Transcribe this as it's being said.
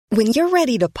When you're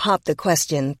ready to pop the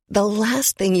question, the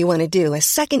last thing you want to do is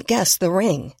second-guess the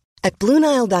ring. At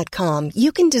BlueNile.com,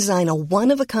 you can design a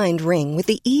one-of-a-kind ring with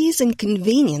the ease and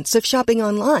convenience of shopping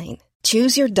online.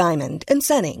 Choose your diamond and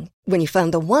setting. When you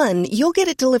find the one, you'll get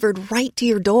it delivered right to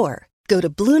your door. Go to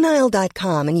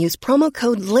BlueNile.com and use promo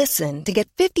code LISTEN to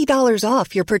get $50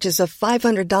 off your purchase of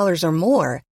 $500 or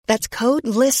more. That's code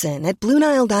LISTEN at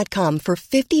BlueNile.com for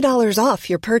 $50 off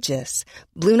your purchase.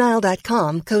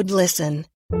 BlueNile.com, code LISTEN.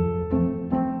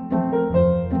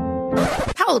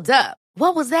 Hold up.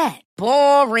 What was that?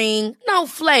 Boring. No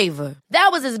flavor. That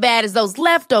was as bad as those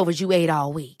leftovers you ate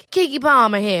all week. Keke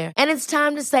Palmer here, and it's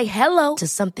time to say hello to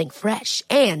something fresh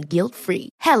and guilt-free.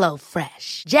 Hello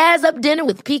Fresh. Jazz up dinner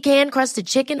with pecan-crusted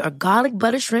chicken or garlic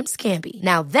butter shrimp scampi.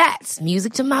 Now that's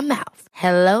music to my mouth.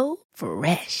 Hello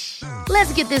Fresh.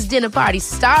 Let's get this dinner party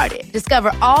started.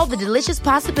 Discover all the delicious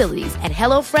possibilities at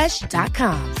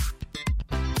HelloFresh.com.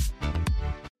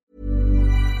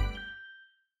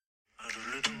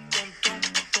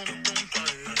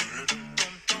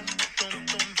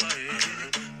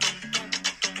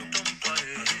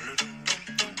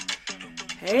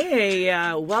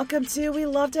 Hey, welcome to We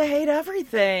Love to Hate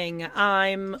Everything.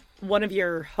 I'm one of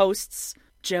your hosts,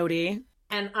 Jody.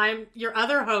 And I'm your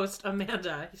other host,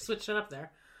 Amanda. You switched it up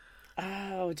there.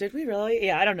 Oh, did we really?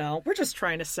 Yeah, I don't know. We're just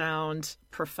trying to sound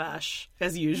profesh,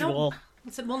 as usual. No,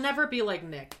 listen, we'll never be like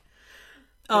Nick.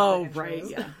 Oh, right,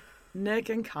 yeah. Nick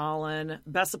and Colin.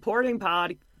 Best Supporting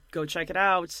Pod. Go check it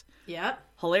out. Yep.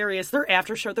 Hilarious. Their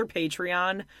after show, their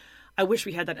Patreon. I wish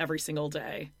we had that every single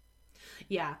day.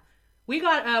 Yeah. We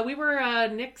were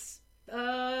Nick's,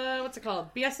 what's it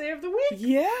called? BSA of the week?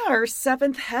 Yeah, our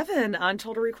Seventh Heaven on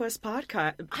Total Request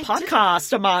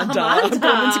podcast, Amanda. Amanda.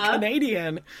 Going into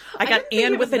Canadian. I got didn't think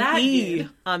Anne it with was an that E good.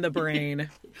 on the brain.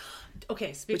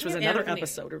 Okay, speaking Which was of another Anne with an E,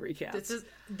 episode to recap.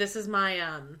 This is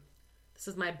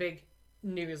my big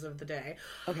news of the day.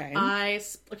 Okay.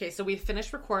 So we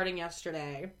finished recording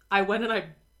yesterday. I went and I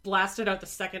blasted out the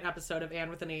second episode of Anne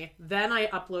with an E. Then I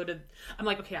uploaded. I'm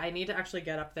like, okay, I need to actually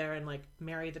get up there and like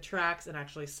marry the tracks and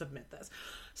actually submit this.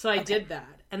 So I did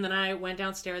that, and then I went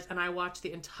downstairs and I watched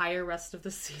the entire rest of the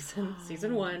season,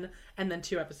 season 1, and then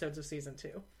 2 episodes of season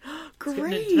 2.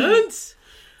 Great. Intense.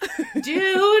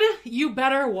 Dude, you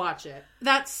better watch it.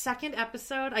 That second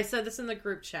episode, I said this in the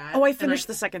group chat. Oh, I finished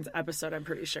the second episode, I'm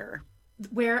pretty sure.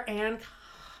 Where Anne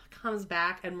comes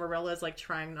back and Marilla's like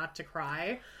trying not to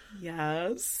cry.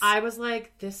 Yes. I was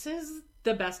like, this is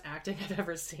the best acting I've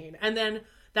ever seen. And then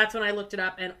that's when I looked it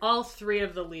up, and all 3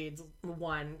 of the leads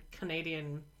won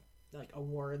Canadian like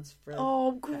awards for.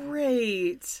 Oh,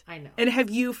 great! I know. And have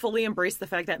you fully embraced the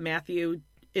fact that Matthew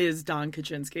is Don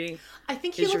Kaczynski? I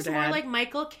think he looks more like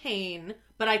Michael Caine,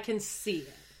 but I can see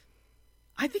it.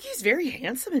 I think he's very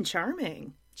handsome and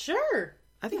charming. Sure.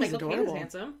 I think he's adorable. Michael Caine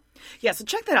is handsome. Yeah, so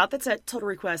check that out. That's at Total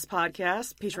Request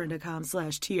Podcast,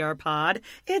 patreon.com/trpod.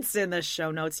 It's in the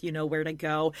show notes. You know where to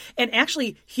go. And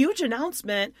actually, huge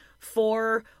announcement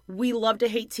for We Love to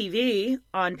Hate TV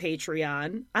on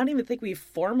Patreon. I don't even think we've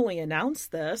formally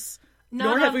announced this.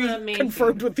 Nor have we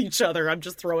confirmed with each other. I'm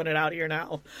just throwing it out here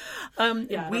now.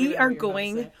 We are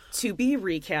going to be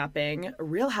recapping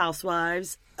Real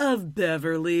Housewives of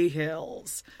Beverly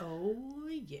Hills. Oh,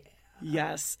 yeah.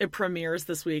 Yes, it premieres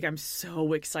this week. I'm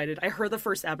so excited. I heard the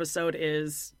first episode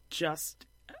is just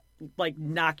like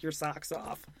knock your socks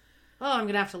off. Oh, I'm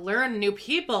going to have to learn new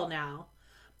people now.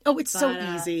 Oh, it's so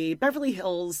easy. Beverly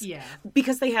Hills, yeah.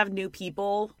 Because they have new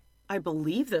people, I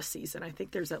believe, this season. I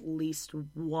think there's at least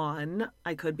one.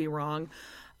 I could be wrong.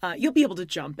 You'll be able to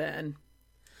jump in.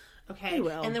 Okay. You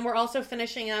will. And then we're also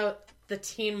finishing out the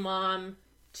Teen Mom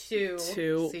 2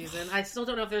 season. I still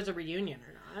don't know if there's a reunion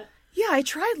or not. Yeah, I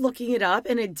tried looking it up,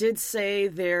 and it did say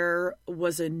there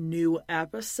was a new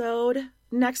episode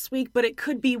next week, but it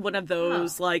could be one of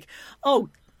those,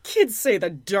 kids say the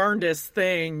darndest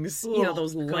things. Oh, you know,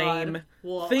 those lame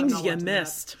things you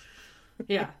missed.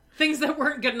 Yeah. Things that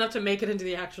weren't good enough to make it into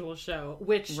the actual show,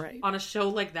 which on a show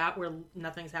like that where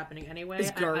nothing's happening anyway,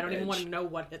 I don't even want to know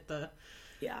what hit the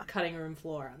cutting room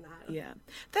floor on that. Yeah.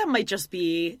 That might just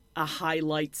be a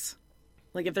highlights.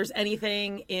 Like, if there's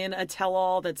anything in a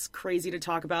tell-all that's crazy to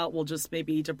talk about, we'll just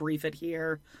maybe debrief it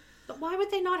here. But why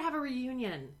would they not have a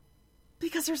reunion?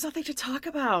 Because there's nothing to talk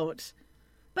about.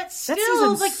 But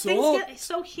still, things get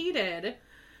so heated.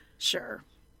 Sure.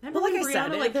 Remember when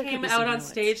Brianna came out on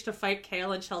stage to fight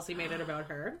Kale and Chelsea made it about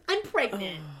her? I'm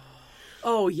pregnant.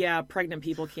 Oh, yeah. Pregnant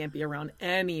people can't be around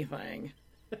anything.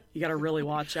 You got to really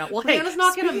watch out. Well, Brianna's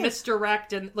not going to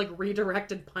misdirect and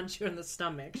redirect and punch you in the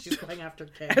stomach. She's going after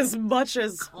Kale. As much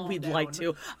as we'd like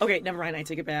to. Okay, never mind. I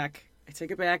take it back.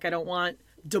 I don't want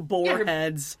DeBoer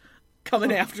heads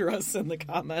coming after us in the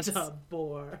comments.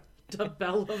 DeBoer.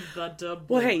 DeBella the DeBoer.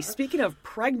 Well, hey, speaking of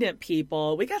pregnant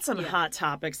people, we got some hot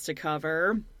topics to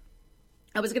cover.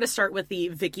 I was going to start with the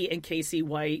Vicky and Casey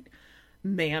White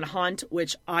manhunt,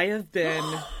 which I have been...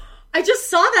 I just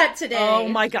saw that today. Oh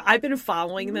my God. I've been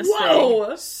following this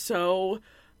thing so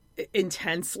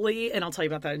intensely, and I'll tell you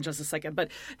about that in just a second. But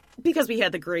because we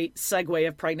had the great segue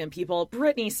of pregnant people,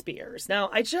 Britney Spears. Now,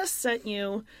 I just sent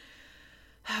you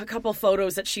a couple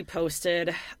photos that she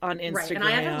posted on Instagram. Right, and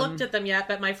I haven't looked at them yet,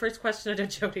 but my first question to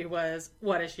Jody was,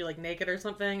 what, is she, like, naked or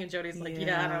something? And Jody's like,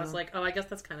 yeah. And I was like, oh, I guess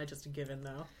that's kind of just a given,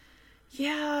 though.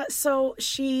 Yeah, so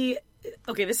she...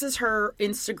 Okay, this is her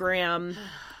Instagram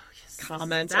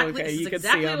comments. Exactly, okay, you can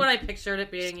exactly see them. What I pictured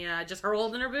it being, yeah. Just her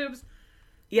holding her boobs.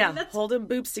 Yeah, holding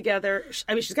boobs together.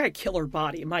 I mean, she's got a killer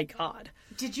body. My God.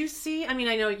 Did you see... I mean,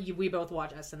 I know we both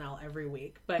watch SNL every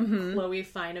week, but Chloe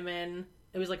Fineman...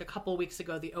 It was like a couple weeks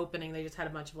ago, the opening, they just had a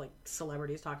bunch of like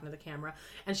celebrities talking to the camera.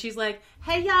 And she's like,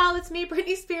 hey y'all, it's me,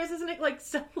 Britney Spears, isn't it? Like,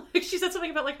 so, like she said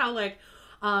something about like how like,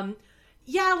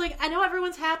 yeah, like I know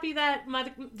everyone's happy that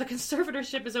the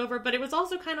conservatorship is over, but it was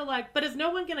also kind of like, but is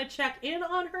no one going to check in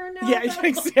on her now? Yeah,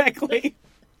 exactly.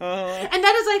 And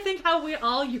that is, I think, how we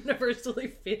all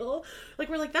universally feel. Like,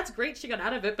 we're like, that's great she got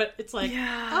out of it, but it's like,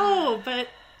 oh, but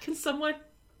can someone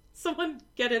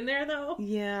get in there though?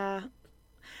 Yeah.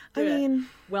 I mean,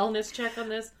 wellness check on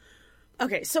this.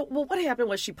 Okay, so what happened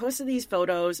was she posted these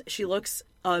photos. She looks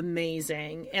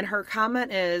amazing. And her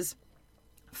comment is,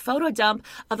 photo dump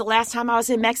of the last time I was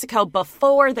in Mexico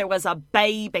before there was a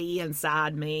baby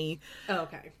inside me. Oh,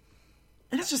 okay.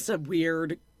 And it's just a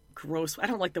weird, gross... I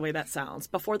don't like the way that sounds.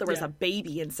 Before there was a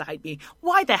baby inside me.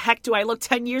 Why the heck do I look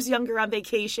 10 years younger on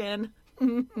vacation?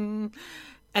 And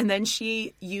then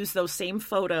she used those same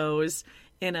photos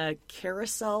in a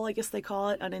carousel, I guess they call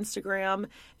it, on Instagram.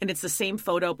 And it's the same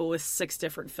photo, but with 6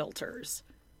 different filters.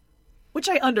 Which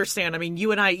I understand. I mean,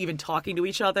 you and I, even talking to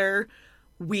each other,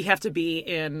 we have to be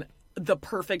in the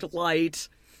perfect light.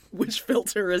 Which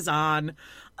filter is on?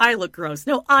 I look gross.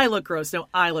 No, I look gross. No,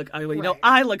 I look ugly. Right. No,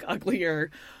 I look uglier.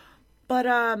 But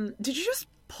did you just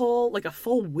pull like a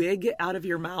full wig out of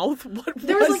your mouth? What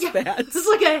was like that? This is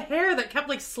like a hair that kept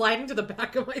like sliding to the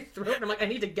back of my throat, and I'm like, I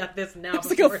need to get this now. It's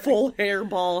like a full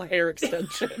hairball hair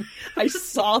extension. I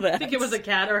saw that. I think it was a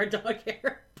cat or a dog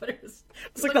hair, but it's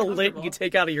like the lint you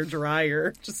take out of your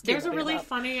dryer. Just there's a really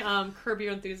funny Curb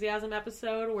Your Enthusiasm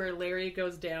episode where Larry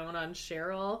goes down on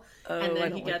Cheryl, and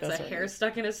then he gets a hair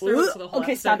stuck in his throat, so the whole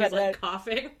episode he's like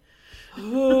coughing.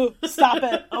 Stop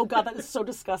it! Oh God, that is so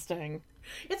disgusting.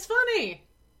 It's funny.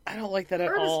 I don't like that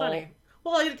at all. It's funny.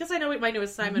 Well, because I know what my new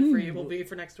assignment for you will be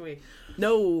for next week.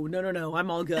 No. I'm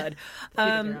all good.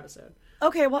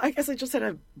 Okay, well, I guess I just had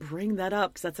to bring that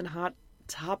up because that's in Hot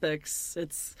Topics.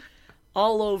 It's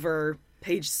all over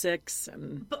page 6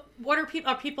 and. But what are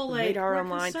people like? Radar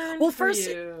Online. Well, first,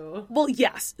 well,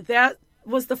 yes, that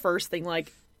was the first thing.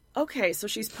 Like, okay, so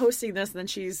she's posting this, and then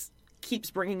she's keeps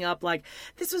bringing up like,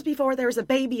 this was before there was a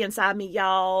baby inside me,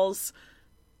 y'alls.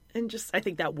 And just, I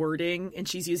think that wording, and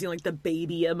she's using like the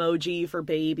baby emoji for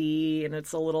baby, and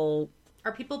it's a little...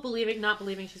 Are people not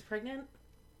believing she's pregnant?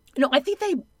 No, I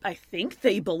think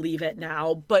they believe it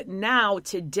now, but now,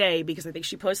 today, because I think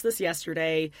she posted this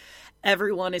yesterday,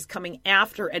 everyone is coming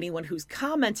after anyone who's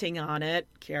commenting on it.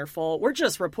 Careful. We're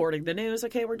just reporting the news,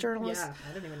 okay? We're journalists. Yeah,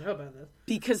 I didn't even know about this.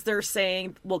 Because they're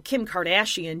saying, well, Kim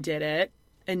Kardashian did it,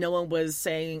 and no one was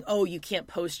saying, oh, you can't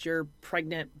post your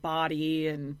pregnant body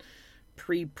and...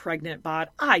 pre-pregnant bod.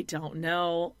 I don't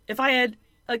know. If I had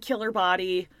a killer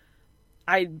body,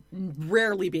 I'd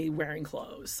rarely be wearing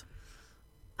clothes.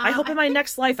 I hope in my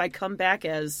next life I come back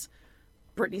as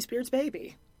Britney Spears'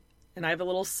 baby. And I have a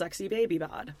little sexy baby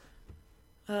bod.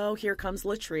 Oh, here comes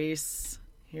Latrice.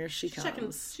 Here she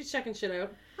comes. She's checking shit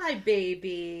out. Hi,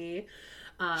 baby.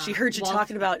 She heard you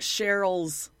talking about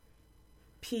Cheryl's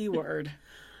P word.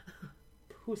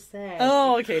 Who said?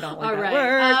 Oh, okay. Don't like that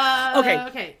word.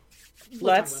 Okay.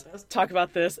 Let's talk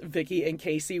about this Vicky and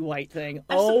Casey White thing.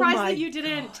 I'm surprised that you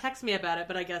didn't text me about it,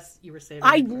 but I guess you were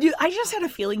saving it. I just had a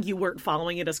feeling you weren't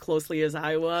following it as closely as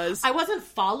I was. I wasn't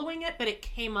following it, but it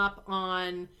came up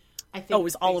on, I think, it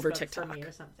was all over TikTok for me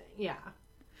or something. Yeah.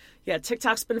 Yeah,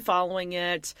 TikTok's been following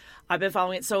it. I've been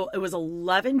following it. So it was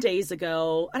 11 days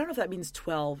ago. I don't know if that means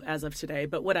 12 as of today,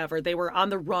 but whatever. They were on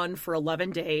the run for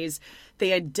 11 days. They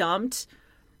had dumped...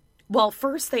 Well,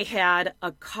 first they had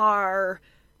a car...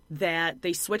 that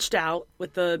they switched out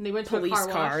with the police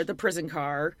car, the prison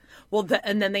car. Well,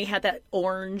 and then they had that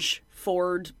orange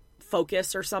Ford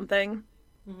Focus or something.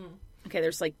 Mm-hmm. Okay,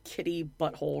 there's like kitty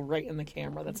butthole right in the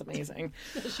camera. That's amazing.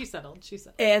 She settled.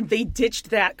 And they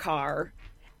ditched that car.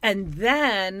 And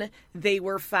then they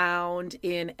were found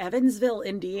in Evansville,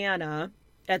 Indiana,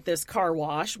 at this car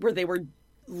wash where they were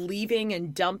leaving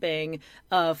and dumping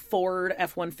a Ford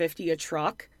F-150, a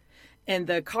truck. And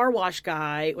the car wash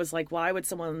guy was like, why would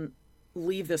someone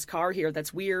leave this car here?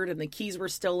 That's weird. And the keys were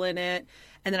still in it.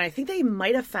 And then I think they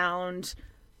might have found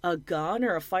a gun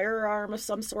or a firearm of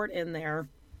some sort in there.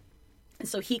 And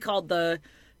so he called the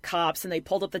cops and they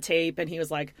pulled up the tape and he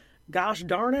was like, gosh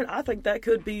darn it, I think that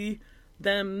could be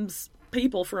them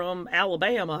people from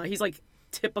Alabama. He's like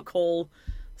typical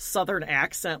Southern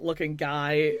accent looking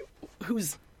guy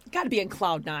who's got to be in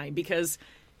cloud nine, because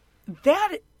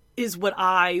that is what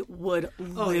I would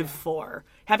live for.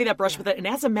 Having that brush with it. And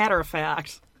as a matter of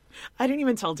fact, I didn't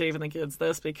even tell Dave and the kids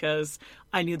this because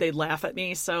I knew they'd laugh at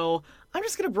me. So I'm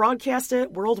just going to broadcast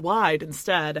it worldwide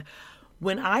instead.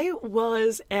 When I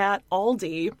was at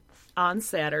Aldi on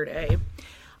Saturday,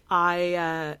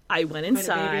 I went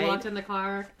inside. When a baby locked in the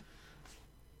car.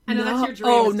 I know that's your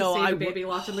dream. Oh, is no, to see I a baby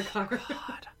locked in the car.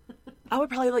 God. I would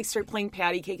probably like start playing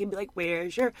patty cake and be like,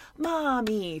 where's your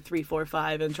mommy?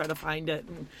 345 and try to find it.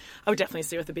 And I would definitely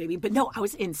stay with the baby. But no, I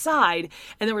was inside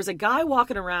and there was a guy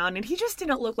walking around and he just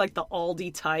didn't look like the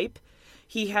Aldi type.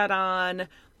 He had on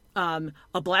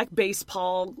a black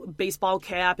baseball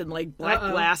cap and like black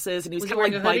glasses, and he was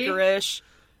kind of like bikerish.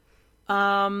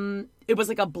 It was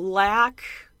like a black,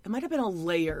 it might have been a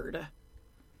layered.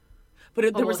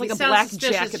 But there was like a black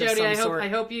jacket Jody. of some sort. I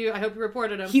hope you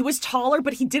reported him. He was taller,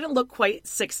 but he didn't look quite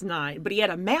 6'9". But he had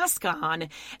a mask on,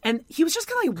 and he was just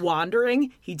kind of like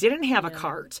wandering. He didn't have a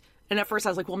cart. And at first I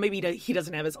was like, well, maybe he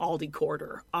doesn't have his Aldi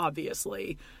quarter,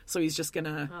 obviously. So he's just going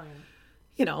to,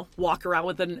 walk around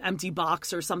with an empty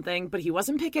box or something. But he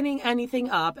wasn't picking anything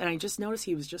up. And I just noticed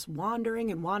he was just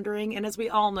wandering and wandering. And as we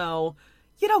all know,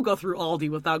 you don't go through Aldi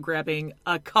without grabbing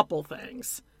a couple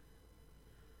things.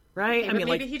 Right? Okay,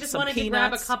 maybe he just wanted to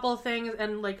grab a couple things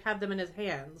and like have them in his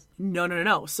hands.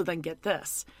 No. So then get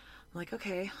this. I'm like,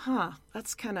 okay,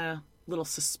 that's kind of a little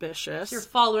suspicious. So you're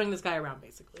following this guy around,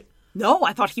 basically. No,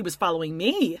 I thought he was following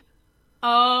me.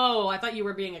 Oh, I thought you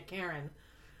were being a Karen.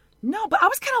 No, but I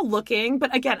was kind of looking.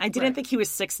 But again, I didn't think he was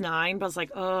 6'9", but I was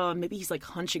like, oh, maybe he's like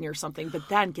hunching or something. But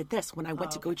then get this. When I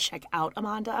went to go check out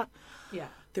Amanda,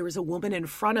 there was a woman in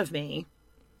front of me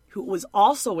who was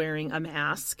also wearing a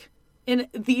mask. And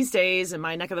these days, in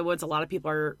my neck of the woods, a lot of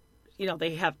people are,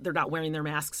 they're not wearing their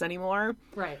masks anymore.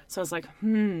 Right. So I was like, I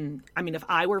mean, if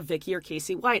I were Vicky or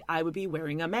Casey White, I would be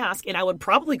wearing a mask. And I would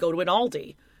probably go to an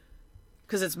Aldi.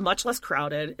 Because it's much less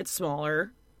crowded. It's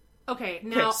smaller. Okay,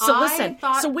 now so listen.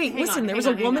 There was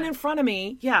a woman in front of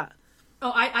me. Yeah.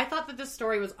 Oh, I thought that this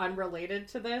story was unrelated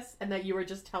to this and that you were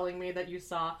just telling me that you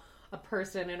saw a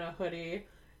person in a hoodie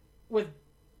with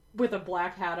a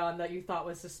black hat on that you thought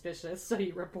was suspicious, so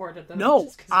you reported them. No,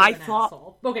 I thought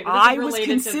asshole. Okay, I was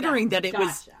considering that it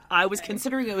was. I was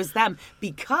considering it was them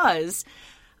because.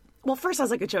 Well, first I was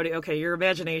like, Jody, okay, your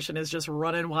imagination is just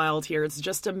running wild here. It's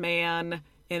just a man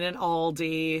in an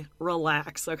Aldi.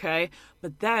 Relax, okay?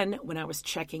 But then when I was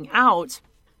checking out,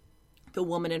 the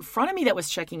woman in front of me that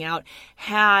was checking out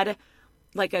had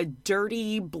like a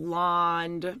dirty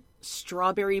blonde,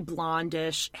 strawberry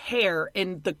blondish hair,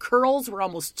 and the curls were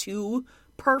almost too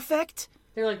perfect.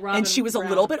 They're like Robin and she was Brown. A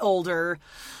little bit older,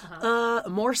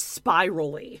 more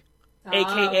spirally,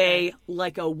 aka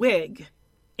like a wig.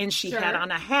 And she had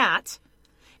on a hat,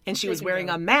 and she was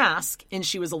wearing a mask, and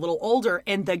she was a little older.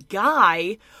 And the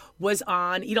guy was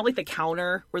on, like the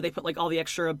counter where they put like all the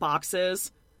extra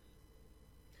boxes.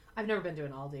 I've never been to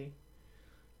an Aldi.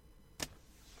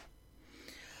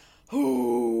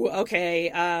 Ooh,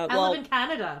 okay. I live in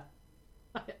Canada.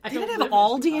 They didn't have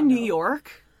Aldi in New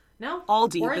York. No,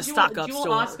 Aldi, or the stock-up Jewel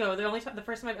store. Osco. The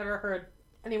first time I've ever heard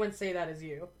anyone say that is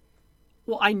you.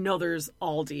 Well, I know there's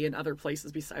Aldi in other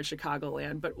places besides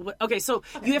Chicagoland, but okay, so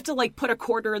you have to like put a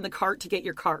quarter in the cart to get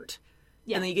your cart.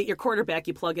 Yeah. And then you get your quarter back,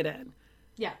 you plug it in.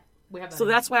 Yeah, we have that. So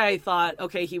that's why I thought,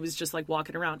 okay, he was just like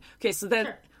walking around. Okay, so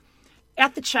then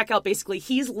at the checkout, basically,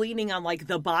 he's leaning on like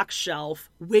the box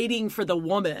shelf waiting for the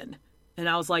woman. And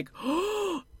I was like,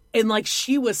 oh, and like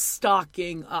she was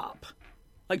stocking up.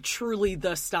 Like truly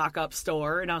the stock up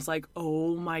store. And I was like,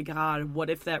 oh my God, what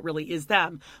if that really is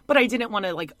them? But I didn't want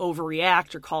to like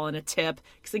overreact or call in a tip.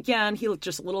 Because again, he looked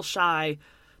just a little shy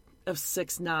of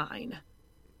 6'9".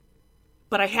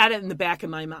 But I had it in the back of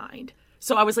my mind.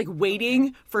 So I was like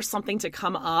waiting for something to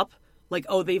come up. Like,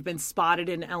 oh, they've been spotted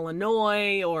in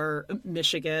Illinois or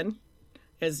Michigan.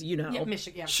 As you know,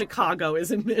 Chicago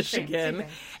is in Michigan. Same.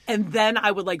 And then I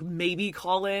would like maybe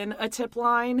call in a tip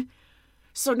line.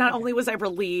 So not only was I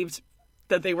relieved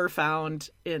that they were found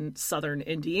in southern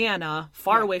Indiana,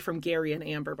 far away from Gary and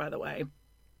Amber, by the way.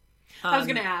 I was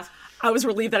going to ask. I was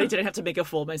relieved that I didn't have to make a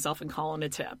fool of myself and call in a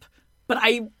tip. But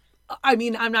I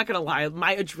mean, I'm not going to lie.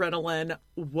 My adrenaline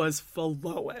was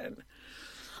flowing.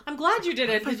 I'm glad you did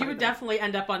it, because you would definitely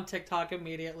end up on TikTok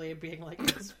immediately being like,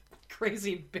 this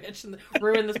crazy bitch and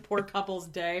ruin this poor couple's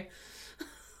day.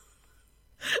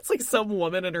 It's like some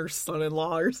woman and her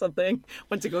son-in-law or something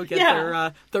went to go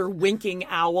get their winking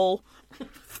owl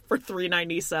for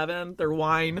 $3.97, their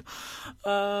wine.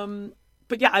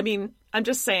 But yeah, I mean, I'm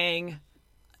just saying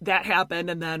that happened,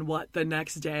 and then what? The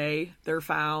next day they're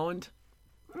found.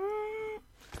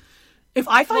 If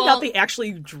I find out they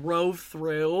actually drove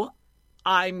through,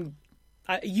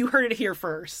 you heard it here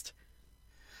first.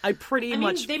 I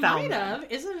mean, they might have.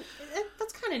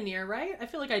 That's kind of near, right? I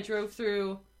feel like I drove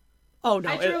through. Oh no,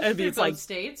 I drove through it's both like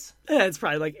states. It's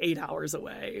probably like 8 hours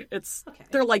away. Okay.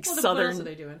 They're like southern. What else are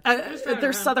they doing?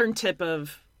 They're southern tip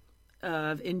of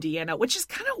Indiana, which is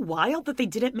kind of wild that they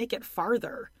didn't make it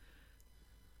farther.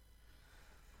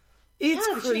 It's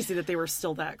crazy that they were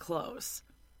still that close.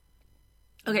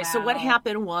 Okay, wow. So what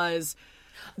happened was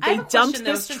they dumped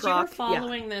this since truck. Since you were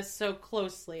following this so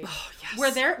closely,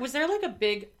 yes. was there like a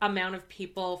big amount of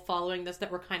people following this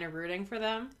that were kind of rooting for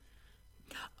them?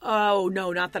 Oh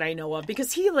no, not that I know of,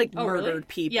 because he murdered really?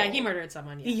 people. Yeah, he murdered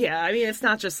someone. Yeah, I mean, it's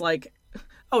not just like,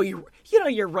 oh,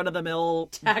 your run of the mill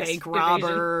bank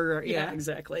robber. Yeah,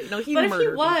 exactly. No, he. But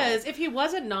if he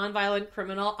was a nonviolent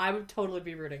criminal, I would totally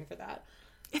be rooting for that.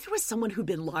 If it was someone who'd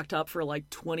been locked up for like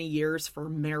 20 years for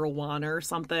marijuana or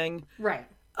something, right?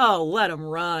 Oh, let him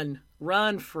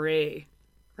run free,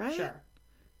 right? Sure.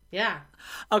 Yeah.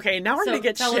 Okay, now we're gonna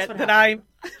get shit that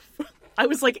I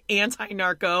was like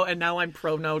anti-narco, and now I'm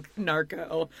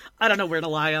pro-narco. I don't know where to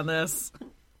lie on this.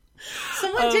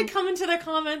 Someone did come into the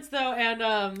comments though,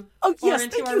 and thank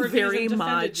you very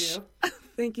much.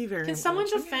 Thank you very much. Can someone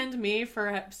defend me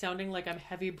for sounding like I'm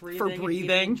heavy breathing, for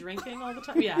breathing, and drinking all the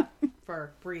time? Yeah,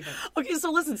 for breathing. Okay,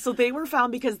 so listen. So they were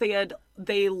found because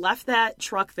they left that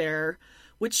truck there,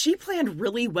 which she planned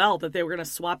really well that they were going to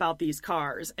swap out these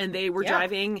cars, and they were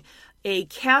driving a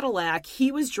Cadillac.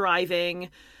 He was driving.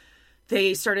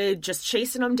 They started just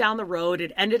chasing him down the road.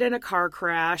 It ended in a car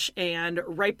crash, and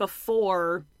right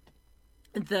before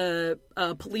the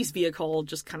police vehicle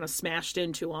just kind of smashed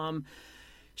into him,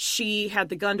 she had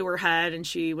the gun to her head, and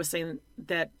she was saying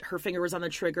that her finger was on the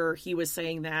trigger. He was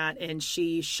saying that, and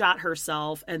she shot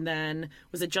herself. And then,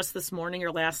 was it just this morning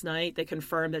or last night, they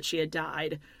confirmed that she had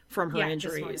died from her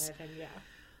injuries. This morning, I think,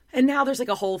 And now there's like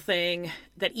a whole thing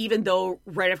that even though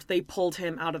right after they pulled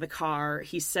him out of the car,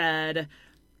 he said,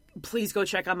 please go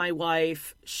check on my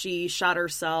wife. She shot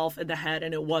herself in the head,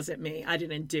 and it wasn't me. I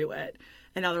didn't do it.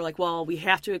 And now they're like, well, we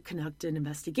have to conduct an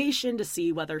investigation to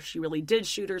see whether she really did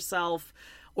shoot herself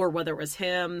or whether it was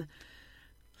him.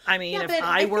 I mean, if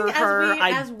I were her,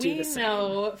 I'd do the same. As we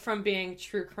know from being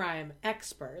true crime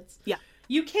experts, yeah,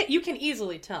 you can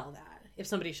easily tell that if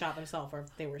somebody shot themselves or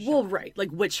if they were shot. Well, right,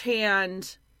 like which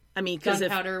hand? I mean, because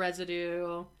gunpowder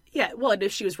residue. Yeah, well,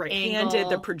 if she was right-handed,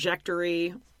 the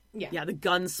trajectory. Yeah, the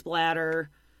gun splatter.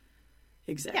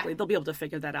 Exactly, they'll be able to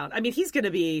figure that out. I mean, he's going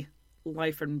to be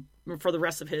life and for the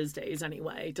rest of his days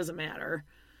anyway. It doesn't matter.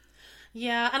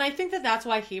 Yeah, and I think that's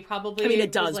why he probably... I mean,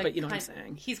 it does, but you know what I'm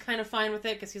saying. He's kind of fine with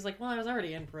it because he's like, well, I was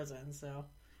already in prison, so...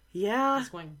 Yeah. He's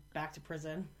going back to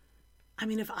prison. I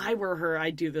mean, if I were her,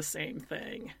 I'd do the same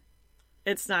thing.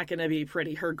 It's not going to be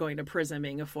pretty, her going to prison,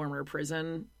 being a former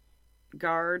prison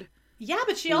guard. Yeah,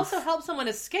 but she also helped someone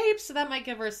escape, so that might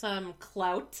give her some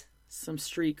clout. Some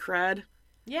street cred.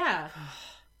 Yeah.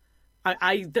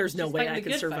 There's no way I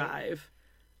could survive. Fight.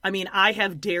 I mean, I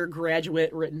have Dare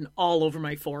Graduate written all over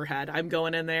my forehead. I'm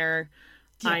going in there.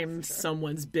 Yeah, I'm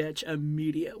someone's bitch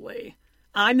immediately.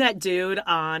 I'm that dude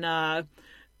on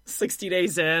 60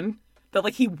 Days In that,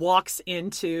 like, he walks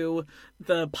into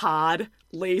the pod,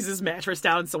 lays his mattress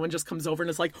down, someone just comes over and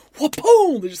is like,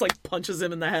 wha-boom! They just, like, punches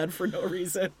him in the head for no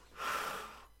reason.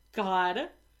 God.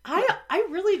 I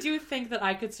really do think that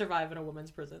I could survive in a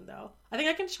woman's prison, though. I think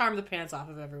I can charm the pants off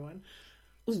of everyone.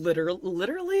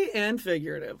 Literally and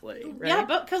figuratively, right? Yeah,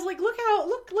 but because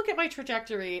look at my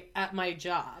trajectory at my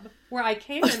job, where I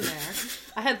came in there,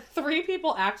 I had 3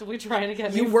 people actively trying to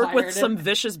get me fired. You work with some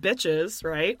vicious bitches,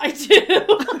 right? I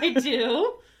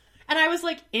do, and I was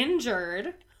like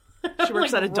injured. She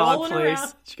works at a dog place.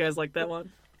 Around. Did you guys like that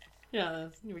one? Yeah,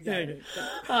 we got it.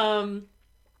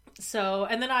 So,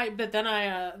 and then I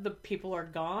the people are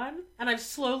gone, and I've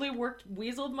slowly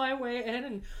weaseled my way in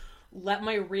and let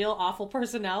my real awful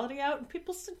personality out, and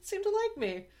people seem to like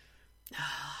me.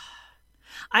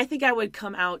 I think I would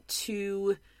come out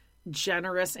too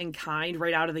generous and kind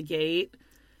right out of the gate,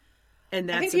 and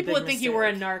that's I think people would mistake. think you were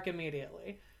a narc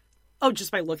immediately. Oh,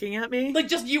 just by looking at me? Like,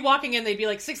 just you walking in, they'd be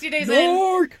like, 60 days in.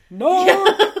 Narc!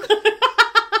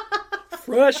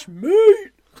 Fresh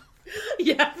meat!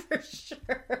 Yeah, for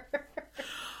sure.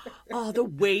 Oh, the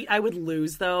weight I would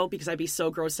lose, though, because I'd be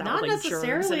so grossed out Not with, like, germs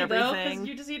necessarily, and though, everything. because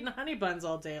you're just eating honey buns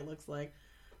all day, it looks like.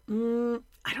 I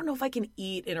don't know if I can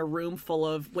eat in a room full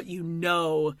of what you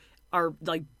know are,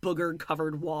 like,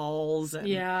 booger-covered walls and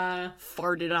Yeah.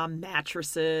 farted on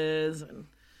mattresses and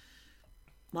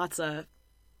lots of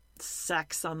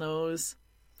sex on those.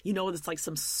 You know, it's like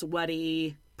some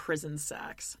sweaty prison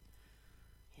sex.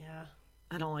 Yeah.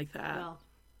 I don't like that. Well,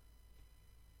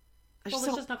 I let's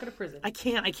don't- just not go to prison. I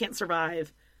can't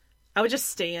survive. I would just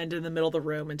stand in the middle of the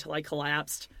room until I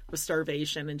collapsed with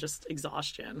starvation and just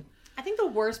exhaustion. I think the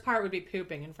worst part would be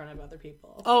pooping in front of other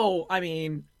people. Oh, I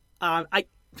mean,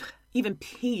 even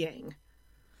peeing.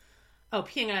 Oh,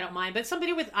 peeing I don't mind, but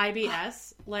somebody with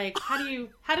IBS, like, how do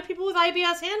people with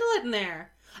IBS handle it in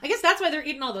there? I guess that's why they're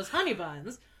eating all those honey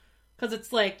buns, because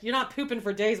it's like you're not pooping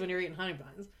for days when you're eating honey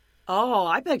buns. Oh,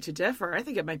 I beg to differ. I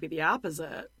think it might be the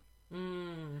opposite.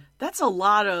 That's a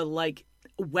lot of, like,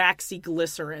 waxy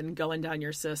glycerin going down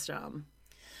your system.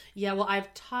 Yeah, well,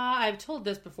 I've told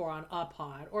this before on a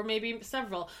pod, or maybe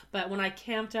several, but when I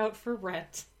camped out for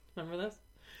rent, remember this?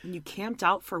 And you camped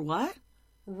out for what?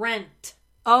 Rent.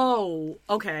 Oh,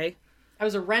 okay. I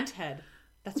was a rent head.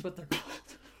 That's what they're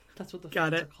called. That's what the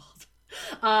Got fans it.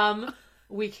 are called.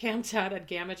 We camped out at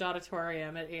Gamage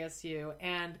Auditorium at ASU,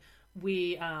 and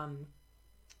we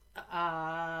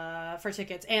for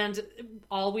tickets, and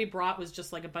all we brought was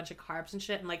just like a bunch of carbs and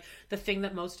shit, and like the thing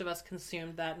that most of us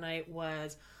consumed that night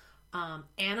was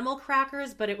animal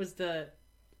crackers, but it was the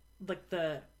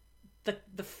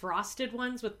frosted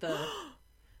ones with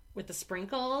the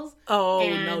sprinkles. Oh,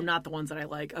 And- no, not the ones that I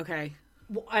like. Okay.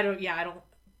 Well,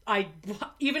 I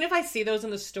even if I see those in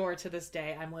the store to this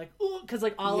day, I'm like, ooh, because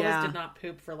like all of Yeah. us did not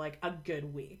poop for like a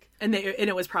good week. And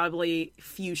it was probably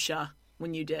fuchsia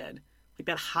when you did. Like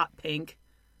that hot pink.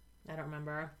 I don't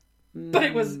remember, but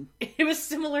it was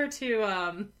similar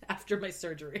to after my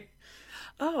surgery.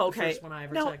 Oh, okay. First one I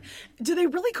ever now, took. do they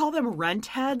really call them rent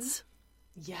heads?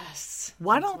 Yes.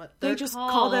 Why That's don't what they they're just call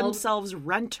called. themselves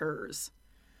renters?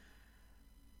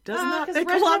 Doesn't that 'Cause make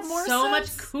a rent lot head's more so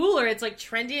sense? much cooler. It's like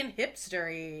trendy and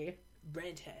hipstery.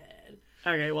 Rent head.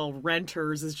 Okay, well,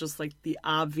 renters is just like the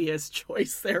obvious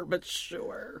choice there, but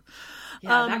sure.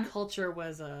 Yeah, that culture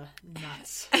was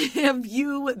nuts. Have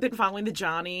you been following the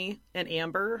Johnny and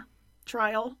Amber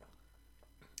trial?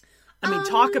 I mean,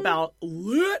 talk about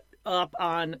lit up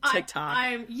on TikTok.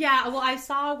 I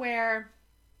saw where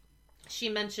she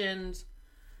mentioned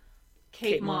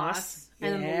Kate Moss,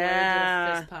 and then the lawyer did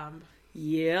a fist pump.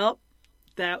 Yep.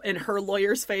 That in her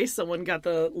lawyer's face, someone got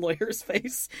the lawyer's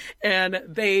face, and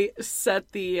they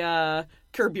set the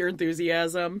Curb Your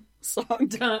Enthusiasm song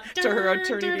to her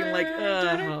attorney being like,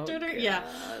 oh, yeah.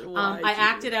 why'd I you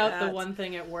acted do out the that? one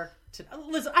thing at work.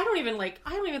 Listen, I don't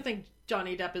even think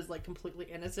Johnny Depp is like completely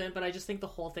innocent, but I just think the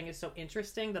whole thing is so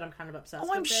interesting that I'm kind of obsessed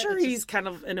with Oh, I'm it. sure It's he's just- kind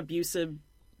of an abusive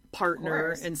partner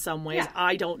course. in some ways. Yeah.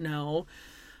 I don't know.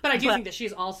 But I do think that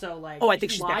she's also like, Oh, I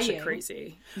think she's lying. batshit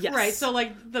crazy. Yes. Right. So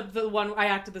like the one I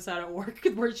acted this out at work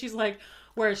where she's like,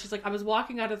 I was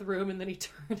walking out of the room and then he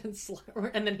turned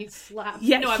and he slapped.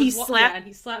 Yeah, no, I he was slapped- and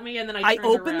he slapped me and then I turned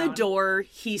opened the around. door.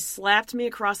 He slapped me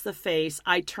across the face.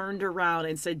 I turned around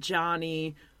and said,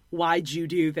 "Johnny, why'd you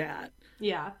do that?"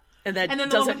 Yeah. And that And then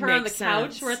the one doesn't with her on make the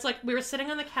couch sense. where it's like we were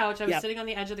sitting on the couch. I was Yep. sitting on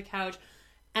the edge of the couch,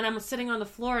 and I'm sitting on the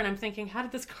floor and I'm thinking, how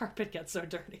did this carpet get so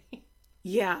dirty?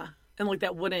 Yeah, and like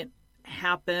that wouldn't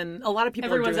happen. A lot of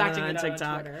people Everyone's are doing acting that it on out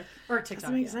TikTok. on Twitter or TikTok.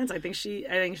 Doesn't make yeah. sense. I think she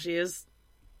is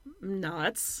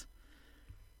nuts.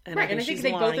 And Right, and I think she's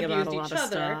they both lying about abused a lot each of other.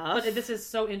 stuff. But this is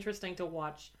so interesting to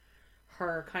watch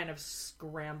her kind of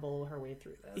scramble her way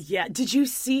through this. Yeah, did you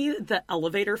see the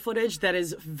elevator footage that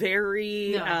is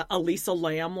very No. Elisa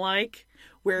Lamb like?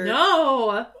 Where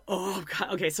No. Oh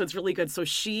god. Okay, so it's really good. So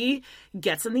she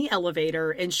gets in the elevator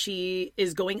and she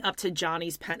is going up to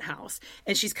Johnny's penthouse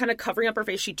and she's kind of covering up her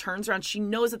face. She turns around. She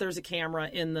knows that there's a camera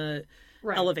in the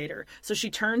Right. elevator. So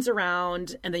she turns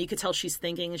around and then you could tell she's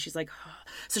thinking and she's like,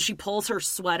 so she pulls her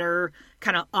sweater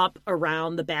kind of up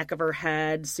around the back of her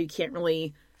head so you can't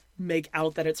really make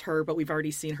out that it's her, but we've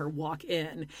already seen her walk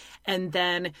in. And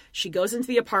then she goes into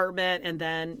the apartment and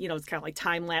then, you know, it's kind of like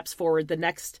time lapse forward. The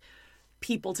next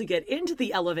people to get into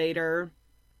the elevator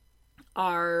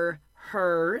are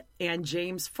her and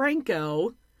James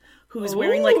Franco, who's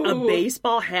wearing like a Ooh.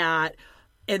 baseball hat,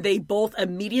 and they both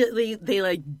immediately they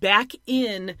like back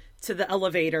in to the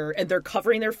elevator and they're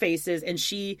covering their faces, and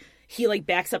he like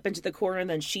backs up into the corner and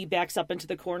then she backs up into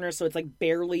the corner, so it's like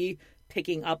barely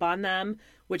picking up on them,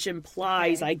 which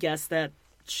implies, I guess, that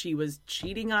she was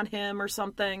cheating on him or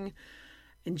something.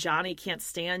 And Johnny can't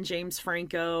stand James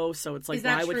Franco, so it's like, is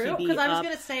that why would true? he be Because I was up?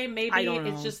 going to say maybe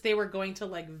it's just they were going to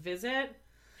like visit,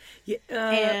 Yeah,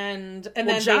 and well,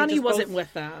 then Johnny they just wasn't both...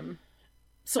 with them.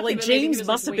 So, Okay, like, but maybe he James was,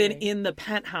 must like, have been waiting. in the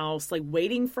penthouse, like,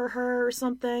 waiting for her or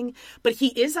something. But he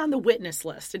is on the witness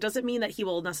list. It doesn't mean that he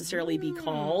will necessarily be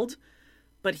called,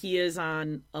 but he is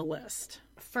on a list.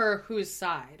 For whose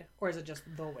side? Or is it just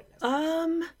the witness?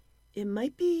 It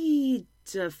might be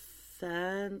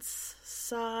defense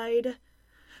side.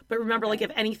 But remember, like,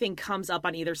 if anything comes up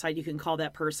on either side, you can call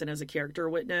that person as a character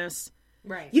witness.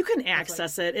 Right. You can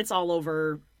access it. It's all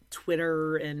over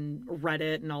Twitter and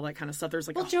Reddit and all that kind of stuff. There's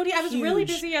like, well, Jody, I was really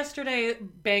busy yesterday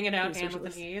banging out Anne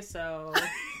with an E, so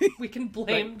we can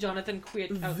blame Jonathan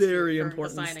Kwiatkowski Very for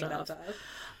important assigning stuff. that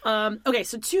to us. Okay,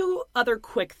 so 2 other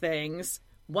quick things.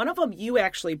 One of them you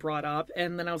actually brought up,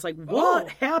 and then I was like, what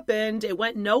happened? It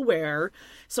went nowhere.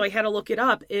 So I had to look it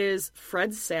up. Is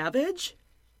Fred Savage?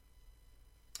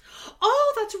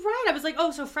 Oh, that's right. I was like,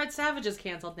 oh, so Fred Savage is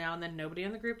canceled now, and then nobody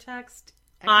in the group text.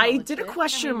 I did a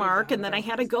question mark, and then I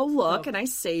had to go look, and I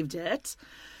saved it.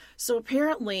 So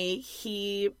apparently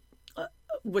he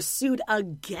was sued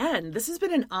again. This has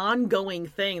been an ongoing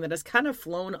thing that has kind of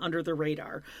flown under the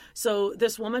radar. So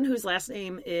this woman whose last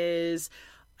name is,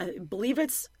 I believe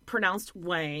it's pronounced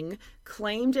Wang,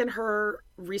 claimed in her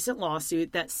recent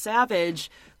lawsuit that Savage,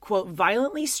 quote,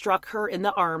 violently struck her in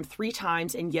the arm 3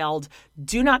 times and yelled,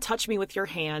 "Do not touch me with your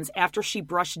hands," after she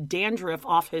brushed dandruff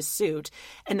off his suit,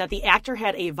 and that the actor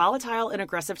had a volatile and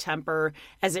aggressive temper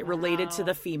as it related to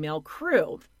the female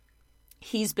crew.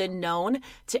 He's been known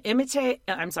to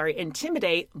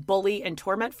intimidate, bully, and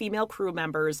torment female crew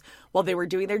members while they were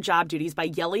doing their job duties by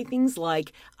yelling things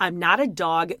like, "I'm not a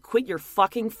dog, quit your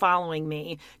fucking following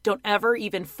me, don't ever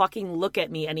even fucking look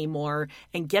at me anymore,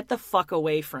 and get the fuck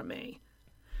away from me."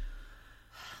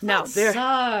 Now,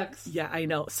 Sucks. Yeah, I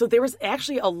know. So there was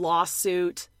actually a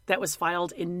lawsuit that was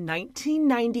filed in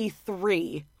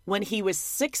 1993 when he was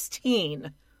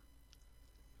 16.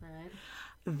 Right.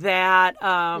 That,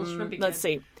 shrimpy let's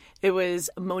see. It was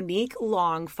Monique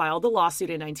Long filed the lawsuit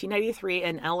in 1993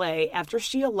 in LA after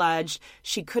she alleged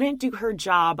she couldn't do her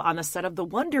job on the set of The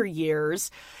Wonder Years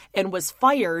and was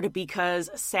fired because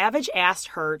Savage asked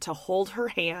her to hold her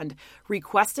hand,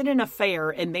 requested an affair,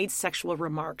 and made sexual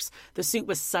remarks. The suit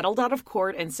was settled out of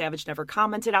court and Savage never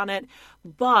commented on it,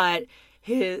 but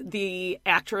the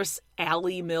actress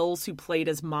Allie Mills, who played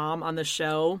his mom on the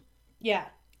show, Yeah.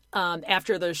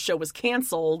 after the show was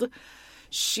canceled,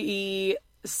 she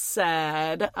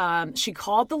said she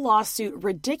called the lawsuit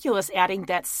ridiculous, adding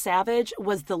that Savage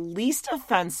was the least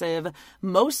offensive,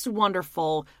 most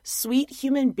wonderful, sweet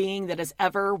human being that has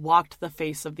ever walked the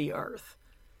face of the earth.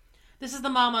 This is the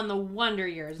mom on The Wonder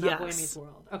Years, not Boy Yes. Meets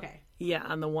World. Okay. Yeah,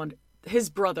 on the one. His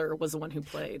brother was the one who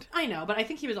played. I know, but I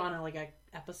think he was on a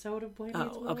episode of Boy Meets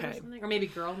World okay. or something. Or maybe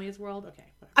Girl Meets World. Okay.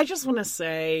 Whatever. I just want to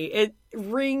say it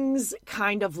rings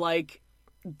kind of like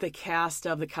the cast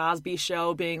of The Cosby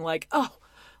Show being like, oh,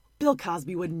 Bill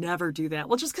Cosby would never do that.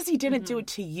 Well, just because he didn't do it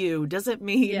to you doesn't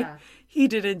mean he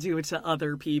didn't do it to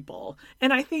other people.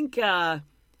 And I think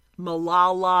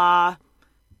Malala,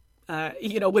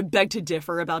 would beg to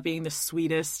differ about being the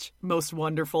sweetest, most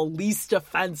wonderful, least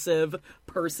offensive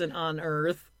person on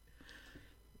earth.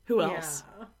 Who else?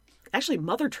 Yeah. Actually,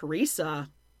 Mother Teresa,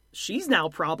 she's now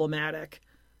problematic.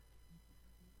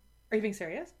 Are you being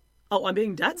serious? Oh, I'm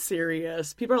being dead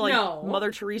serious. People are like, No.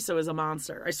 Mother Teresa is a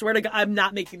monster. I swear to God, I'm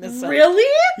not making this up. Really?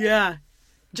 Yeah.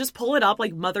 Just pull it up,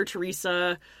 like Mother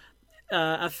Teresa,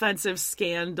 offensive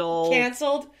scandal.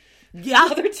 Canceled? Yeah,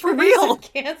 Mother for Teresa real.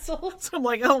 canceled? So I'm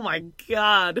like, oh my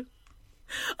God.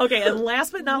 Okay, and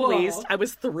last but not Whoa. least, I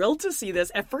was thrilled to see this.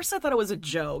 At first, I thought it was a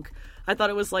joke. I thought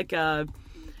it was like a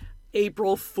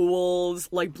April Fool's,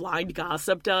 like blind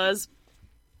gossip does.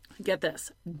 Get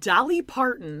this. Dolly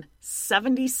Parton,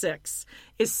 76,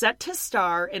 is set to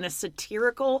star in a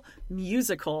satirical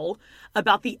musical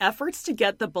about the efforts to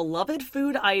get the beloved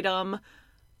food item,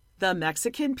 the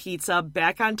Mexican pizza,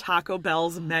 back on Taco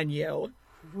Bell's menu.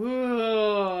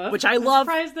 Whoa. Which I I'm love.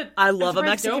 surprised that- I love I'm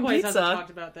a surprised Mexican Doughboys pizza. hasn't talked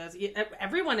about this.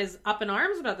 Everyone is up in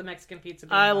arms about the Mexican pizza.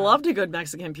 being I bad. loved a good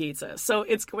Mexican pizza. So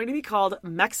it's going to be called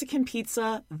Mexican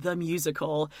Pizza the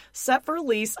Musical, set for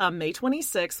release on May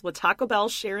 26th, with Taco Bell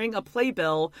sharing a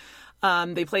playbill.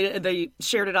 They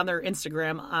shared it on their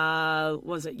Instagram.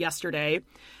 Was it yesterday?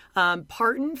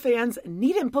 Parton fans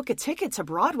needn't book a ticket to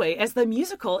Broadway as the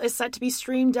musical is set to be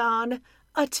streamed on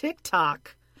a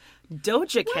TikTok.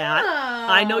 Doja Cat. Wow.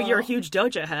 I know you're a huge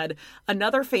Doja head.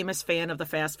 Another famous fan of the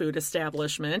fast food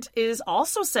establishment is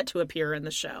also set to appear in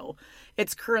the show.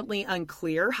 It's currently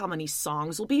unclear how many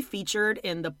songs will be featured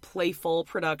in the Playful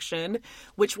production,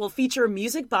 which will feature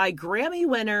music by Grammy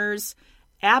winners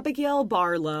Abigail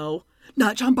Barlow,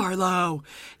 not John Barlow,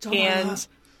 and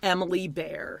Emily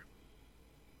Bear.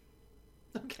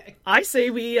 Okay. I say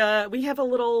we have a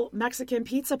little Mexican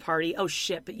pizza party. Oh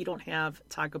shit! But you don't have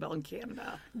Taco Bell in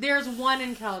Canada. There's one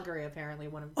in Calgary, apparently.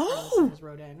 One of the listeners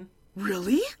wrote in.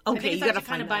 Really? I Okay, think you it's gotta actually kind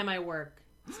find of that. by my work.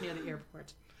 It's near the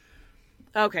airport.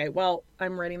 Okay, well,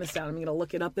 I'm writing this down. I'm gonna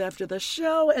look it up after the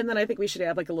show, and then I think we should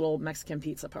have like a little Mexican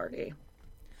pizza party.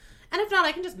 And if not,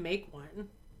 I can just make one.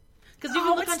 Because you Oh,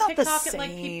 can look it's on not the TikTok at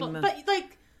like people, same. but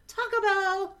like Taco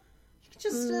Bell, you can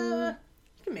just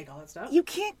you can make all that stuff. You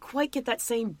can't quite get that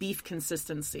same beef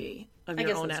consistency of I your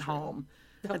guess own that's at true. home.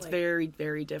 That, That's like, very,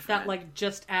 very different. That like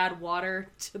just add water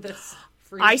to this.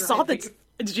 I saw that. beef.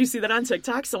 Did you see that on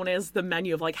TikTok? Someone has the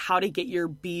menu of like how to get your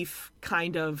beef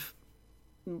kind of.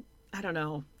 I don't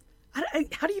know.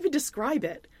 How do you even describe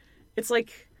it? It's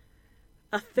like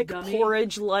a thick Gummy?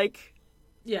 porridge like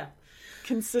Yeah.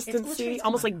 consistency, It's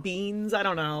almost like beans. I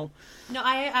don't know. No,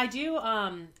 I do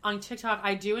on TikTok.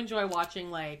 I do enjoy watching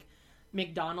like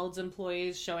McDonald's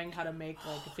employees showing how to make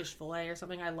like a fish fillet or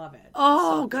something. I love it.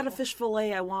 Oh, So got a cool. fish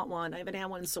fillet. I want one. I haven't had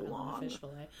one in so long. Fish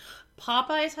fillet.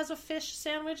 Popeyes has a fish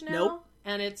sandwich now, Nope.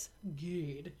 and it's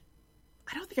good.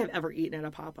 I don't think I've ever eaten at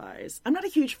a Popeyes. I'm not a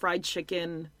huge fried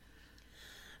chicken.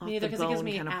 Me neither, because it gives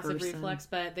me kind of acid person. reflux.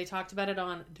 But they talked about it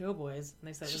on Doughboys, and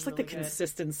they said It's it just was like really the good.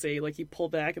 consistency. Like you pull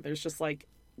back and there's just like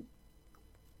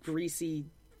greasy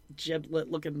giblet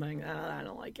looking thing. I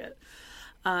don't like it.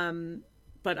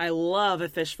 But I love a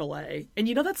fish fillet. And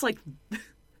you know that's like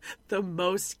the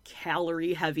most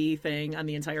calorie heavy thing on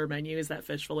the entire menu is that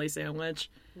fish fillet sandwich.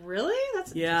 Really?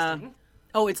 That's Yeah. interesting.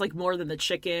 Oh, it's like more than the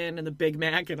chicken and the Big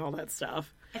Mac and all that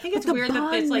stuff. I think it's But the weird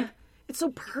that it's bun, like it's so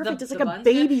perfect. It's the like a bun's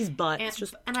good. baby's butt. And, It's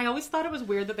just and I always thought it was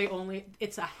weird that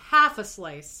it's a half a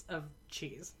slice of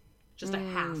cheese, just a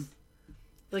half,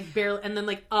 like barely, and then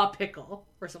like a pickle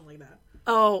or something like that.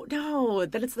 oh no,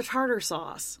 then it's the tartar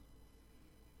sauce.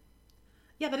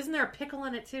 Yeah, but isn't there a pickle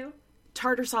in it too?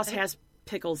 Tartar sauce has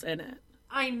pickles in it.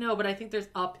 I know, but I think there's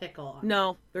a pickle on it.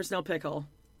 No, there's no pickle.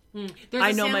 There's I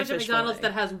a know my sandwich at fish McDonald's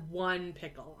fillet. that has one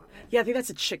pickle on it. Yeah, I think that's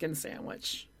a chicken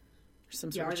sandwich. Or some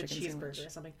Yeah, sort or of the chicken cheeseburger sandwich. or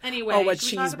something. Anyway, Oh, a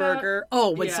should we talk about- cheeseburger.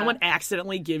 Oh, when Yeah. someone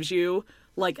accidentally gives you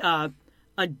like a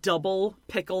double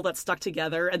pickle that's stuck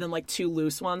together and then like two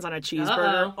loose ones on a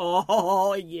cheeseburger.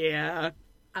 Oh, yeah.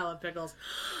 I love pickles.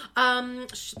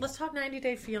 Let's talk 90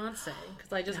 Day Fiance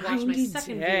because I just watched my 90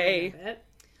 second Day. viewing of it.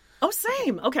 Oh,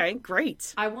 same. Okay,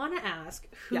 great. I want to ask,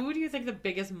 who do you think the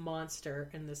biggest monster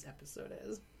in this episode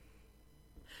is?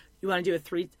 You want to do a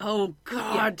three? Oh,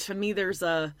 God. To me, there's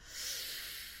a...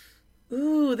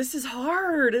 Ooh, this is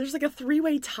hard. There's like a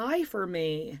three-way tie for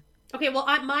me. Okay, well,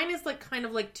 mine is like kind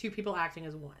of like two people acting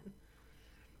as one.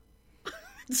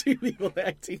 Two people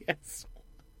acting as...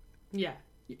 Yeah,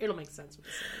 it'll make sense with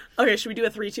this. Okay, should we do a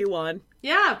 3, 2, 1?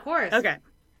 Yeah, of course. Okay.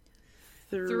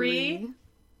 3,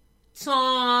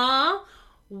 2,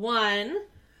 1.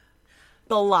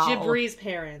 Bilal. Jibri's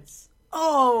parents.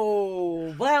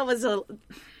 Oh, that was a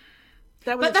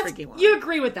But tricky one. you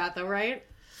agree with that though, right?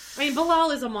 I mean,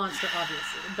 Bilal is a monster,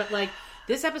 obviously, but like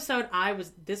this episode,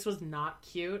 this was not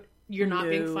cute. You're not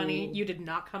being No. funny. You did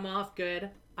not come off good.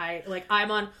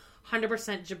 I'm on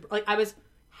 100%. Like I was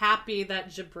happy that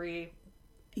Jibri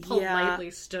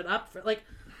politely stood up for like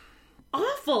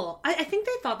awful. I think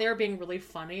they thought they were being really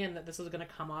funny and that this was going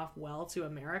to come off well to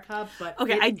America, but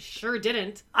Okay, it I sure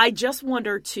didn't. I just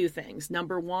wonder two things.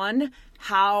 Number one,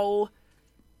 how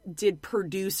did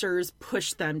producers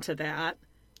push them to that?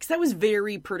 Because that was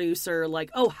very producer, like,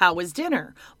 oh, how was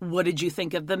dinner? What did you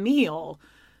think of the meal?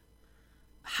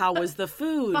 How was the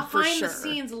food? For Behind sure. the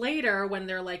scenes later when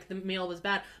they're like the meal was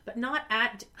bad, but not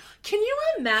at. Can you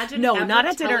imagine? No, ever not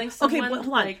at dinner. telling Okay, someone, hold on.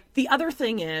 like, The other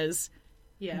thing is,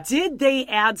 yeah. did they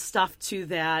add stuff to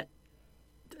that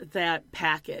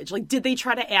package? Like, did they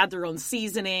try to add their own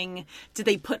seasoning? Did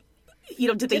they put,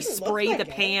 did they Didn't look spray like the it.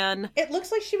 pan? It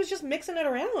looks like she was just mixing it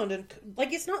around, and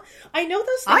like it's not. I know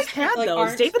those. Things I've had like, those.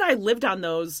 aren't- Dave and I lived on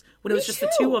those when it was Me just too.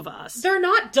 the two of us. They're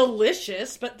not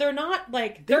delicious, but they're not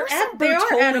like There were some they are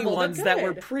Bertolli edible. ones They're that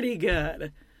were good. pretty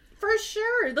good. For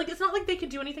sure. Like it's not like they could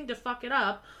do anything to fuck it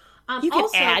up. You could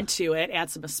also, add to it, add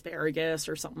some asparagus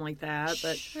or something like that.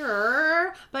 But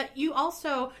sure, but you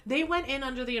also they went in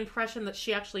under the impression that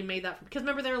she actually made that because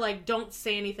remember they were like, don't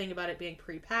say anything about it being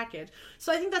prepackaged.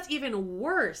 So I think that's even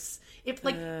worse. If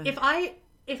I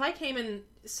came and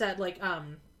said like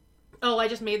oh, I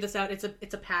just made this out. It's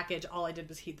a package. All I did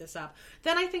was heat this up.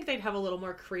 Then I think they'd have a little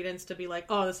more credence to be like,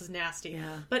 oh, this is nasty.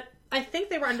 Yeah. But I think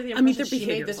they were under the impression their she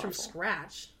behavior made this is from awful.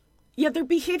 scratch. Yeah, their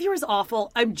behavior is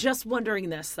awful. I'm just wondering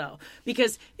this, though,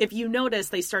 because if you notice,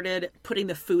 they started putting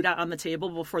the food out on the table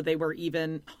before they were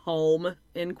even home,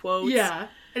 in quotes. Yeah.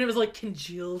 And it was like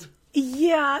congealed.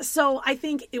 Yeah, so I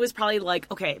think it was probably like,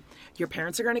 okay, your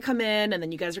parents are going to come in and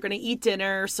then you guys are going to eat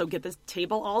dinner, so get the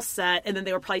table all set. And then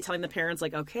they were probably telling the parents,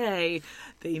 like, okay,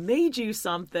 they made you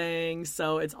something,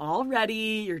 so it's all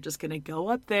ready. You're just going to go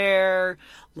up there,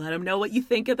 let them know what you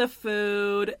think of the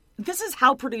food. This is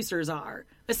how producers are,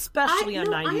 especially on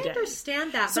 90 Days. I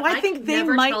understand that, So but I think could they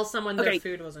never might tell someone their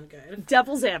food wasn't good.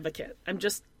 Devil's advocate.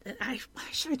 I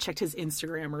should have checked his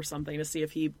Instagram or something to see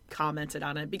if he commented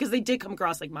on it, because they did come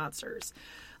across like monsters.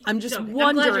 I'm just wondering.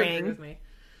 I'm glad you agree with me.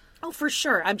 Oh, for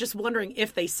sure. I'm just wondering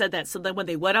if they said that. So then when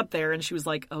they went up there and she was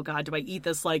like, oh God, do I eat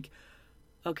this? Like,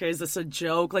 okay, is this a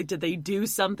joke? Like, did they do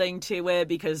something to it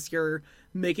because you're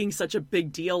making such a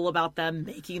big deal about them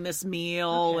making this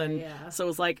meal? Okay, and yeah. so it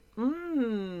was like,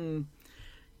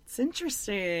 it's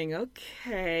interesting.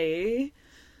 Okay.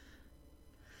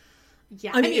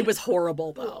 Yeah, I mean, it was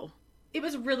horrible, though. It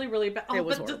was really, really bad. Oh, It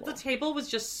was but horrible. the table was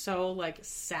just so, like,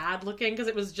 sad looking because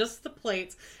it was just the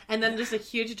plates and then just a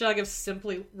huge jug of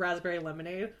Simply Raspberry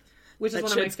Lemonade, which is That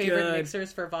one of my shit's favorite good.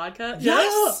 mixers for vodka.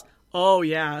 Yes! Oh,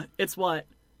 yeah. It's what?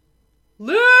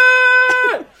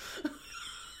 Yeah!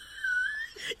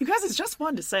 You guys, it's just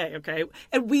fun to say, okay?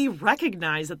 And we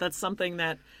recognize that that's something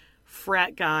that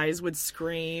frat guys would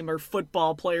scream, or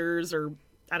football players, or,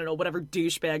 I don't know, whatever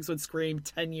douchebags would scream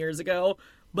 10 years ago.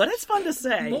 But it's fun to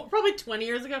say. Probably 20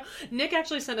 years ago. Nick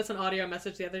actually sent us an audio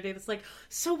message the other day that's like,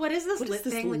 so what is this What lit is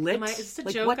this thing? lit? Like, is this a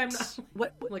Like, joke? what- I'm not...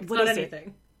 what like, it's what not is it?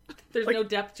 anything. There's Like- no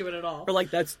depth to it at all. Or like,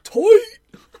 that's tight.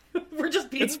 We're just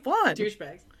being It's fun.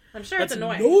 douchebags. I'm sure That's it's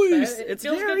annoying. nice. but it It's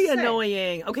feels good very to say.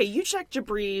 annoying. Okay, you check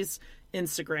Jabri's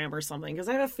Instagram or something, because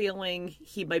I have a feeling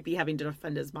he might be having to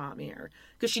defend his mom here,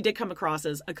 because she did come across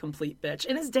as a complete bitch,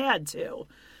 and his dad too.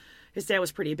 His dad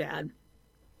was pretty bad.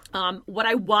 What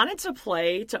I wanted to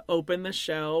play to open the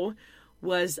show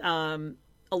was a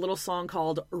little song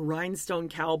called Rhinestone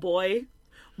Cowboy,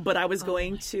 but I was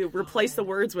going to replace the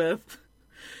words with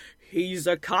 "He's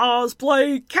a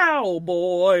cosplay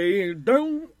cowboy."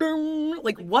 Dun, dun.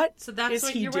 Like, what So that's is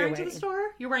what he you're doing? wearing to the store?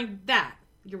 You're wearing that.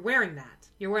 You're wearing that.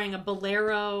 You're wearing a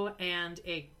bolero and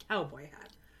a cowboy hat.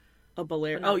 A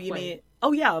bolero. No, Oh, you wait. mean?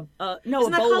 Oh, yeah. No,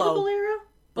 Isn't a that bolo. called a bolero?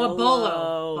 Oh, a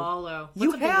bolo. Bolo. What's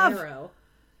You a have- bolero?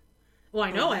 Well,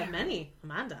 I know I have many.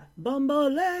 Amanda.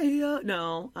 Bamboleo.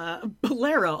 No,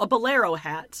 bolero. A bolero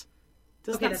hat.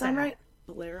 Does Okay, that that's sound a hat. right?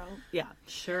 Bolero. Yeah.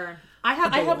 Sure. I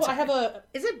have a.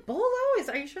 Is it bolo?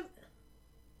 Are you sure?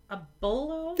 A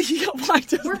bolo? Yeah, why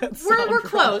does that sound We're wrong?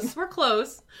 close. We're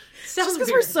close. Sounds Just because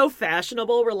weird. we're so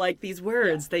fashionable, we're like, these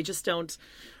words, they just don't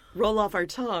roll off our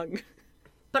tongue.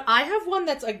 But I have one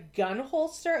that's a gun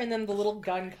holster, and then the little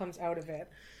gun comes out of it.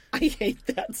 I hate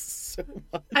that so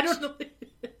much. I don't know.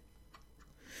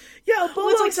 Yeah, a bolo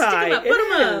it's like, stick 'em tie. up, put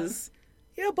 'em It up. is.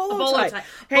 Yeah, bolo, bolo tie. tie.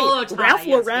 Hey, Bolo tie, Ralph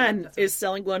yes, Lauren that's is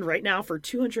selling one right now for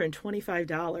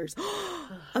 $225.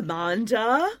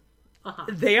 Amanda,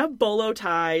 they have bolo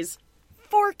ties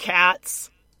for cats.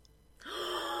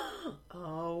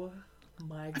 Oh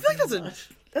my god. I feel like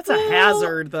that's a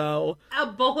hazard, though. A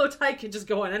bolo tie can just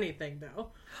go on anything, though.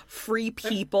 Free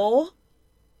People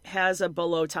has a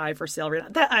bolo tie for sale right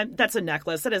now. That's a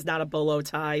necklace. That is not a bolo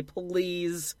tie.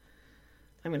 Please.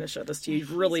 I'm going to show this to you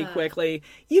really quickly.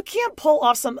 You can't pull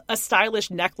off a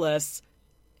stylish necklace,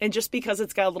 and just because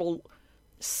it's got a little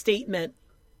statement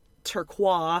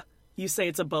turquoise, you say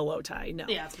it's a bolo tie. No.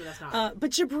 Yeah, that's not.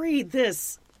 But Jabri,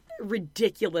 this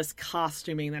ridiculous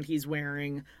costuming that he's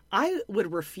wearing, I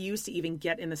would refuse to even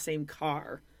get in the same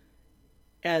car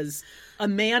as a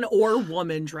man or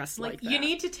woman dressed like that. You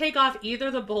need to take off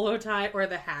either the bolo tie or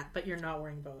the hat, but you're not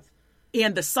wearing both.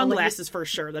 And the sunglasses for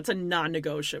sure. That's a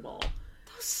non-negotiable.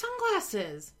 Those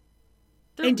sunglasses.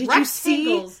 They're And did you see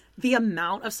rectangles. the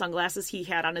amount of sunglasses he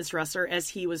had on his dresser as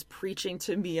he was preaching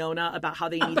to Miona about how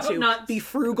they need About to not- be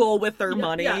frugal with their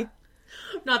money? Yeah.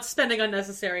 Not spending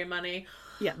unnecessary money.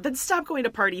 Yeah, then stop going to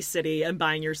Party City and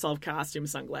buying yourself costume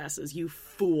sunglasses, you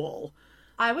fool.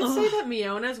 I would say that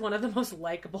Miona is one of the most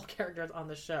likable characters on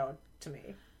the show to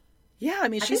me. Yeah, I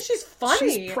mean, I think she's funny,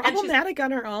 She's and she's- problematic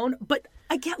on her own, but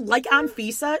again, like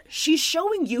Anfisa, she's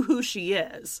showing you who she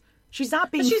is. She's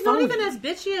not being But she's phony. not even as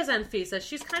bitchy as Anfisa.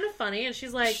 She's kind of funny, and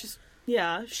she's like...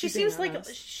 she seems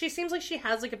like she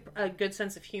has like a good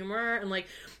sense of humor,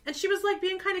 and she was like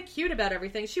being kind of cute about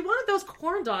everything. She wanted those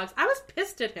corn dogs. I was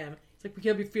pissed at him. It's like, we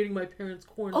can't be feeding my parents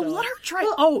corn Oh, dogs. let her try.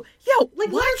 Well, Like,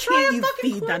 let why her try can't a you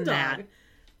fucking feed corn them dog. that?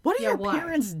 What are your why?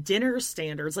 parents' dinner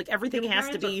standards? Like, everything Your has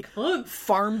to parents be are cunts.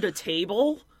 farm to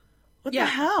table? What Yeah.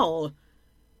 the hell?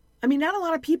 I mean, not a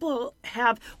lot of people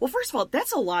have... Well, first of all,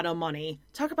 that's a lot of money.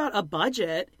 Talk about a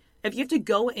budget. If you have to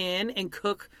go in and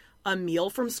cook a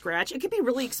meal from scratch, it can be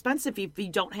really expensive if you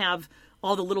don't have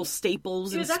all the little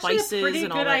staples It and was actually spices a pretty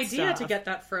and all good that idea stuff. to get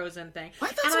that frozen thing. I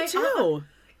thought so, too.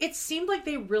 It seemed like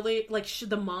they really, like,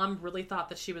 the mom really thought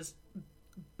that she was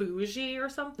bougie or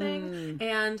something,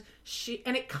 and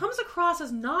it comes across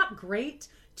as not great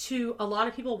to a lot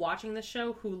of people watching this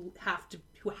show who have to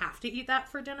eat that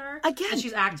for dinner. Again, and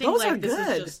she's acting those like are this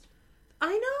good. is just.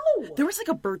 I know. There was like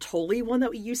a Bertolli one that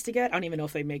we used to get. I don't even know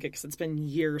if they make it because it's been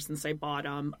years since I bought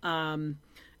them.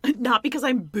 Not because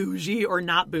I'm bougie or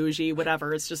not bougie,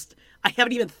 whatever. It's just I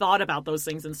haven't even thought about those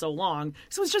things in so long.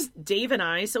 So it was just Dave and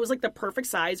I. So it was like the perfect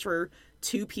size for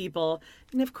 2 people.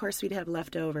 And of course, we'd have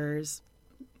leftovers.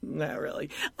 Not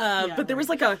really. But there was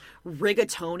like a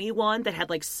rigatoni one that had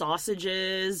like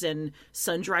sausages and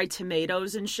sun-dried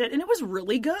tomatoes and shit. And it was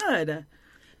really good.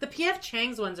 The P.F.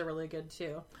 Chang's ones are really good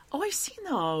too. Oh, I've seen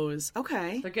those.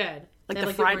 Okay. They're good. Like They the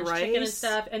have, fried orange chicken and rice?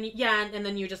 stuff, and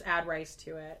then you just add rice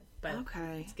to it. But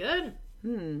Okay. it's good.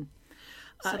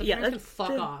 So the Yeah, parents can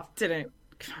fuck off. Didn't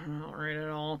come out right at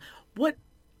all. What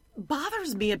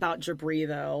bothers me about Jabri,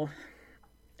 though,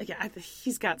 yeah,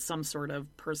 he's got some sort of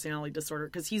personality disorder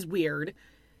because he's weird,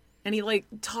 and he like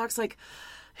talks like,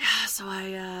 yeah. So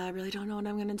I really don't know what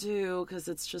I'm gonna do because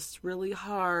it's just really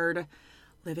hard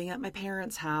living at my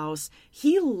parents' house.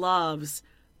 He loves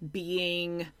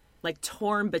being like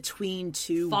torn between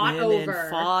 2 women,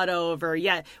 fought over,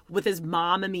 yeah, with his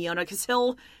mom and Miona, because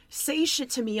he'll say shit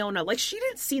to Miona. Like, she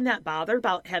didn't seem that bothered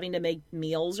about having to make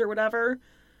meals or whatever.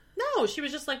 No, she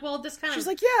was just like, well, this kind of... She's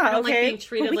like, yeah, I don't okay, like being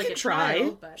treated but we like can a try.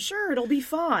 child, but... Sure, it'll be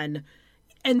fun.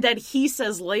 And then he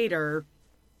says later,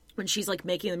 when she's like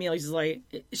making the meal,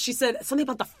 she said something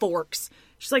about the forks.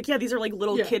 She's like, yeah, these are like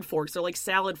little kid forks. They're like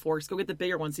salad forks. Go get the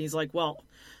bigger ones. And he's like, well,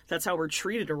 that's how we're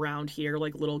treated around here,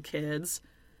 like little kids.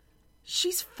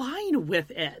 She's fine with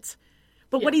it.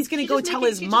 But what he's going to go tell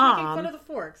his mom... Fun of the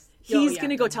forks. He's going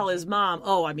to go tell his mom,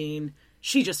 oh, I mean,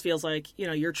 she just feels like,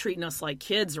 you're treating us like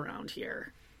kids around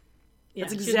here. Yeah,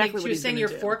 That's exactly what he's going to do. She was saying your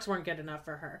forks weren't good enough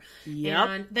for her. Yep.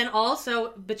 And then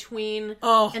also between...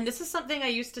 Oh. And this is something I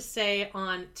used to say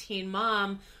on Teen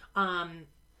Mom...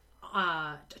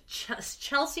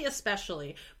 Chelsea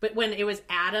especially, but when it was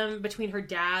Adam, between her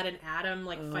dad and Adam,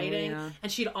 like fighting,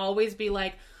 and she'd always be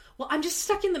like, well, I'm just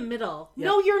stuck in the middle. Yep.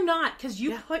 No, you're not, because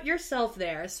you put yourself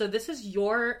there, so this is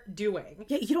your doing.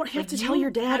 Yeah, you don't have to tell your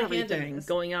dad everything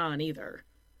going on either.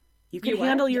 You can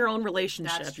handle your own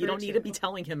relationship. You don't need to be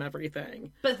telling him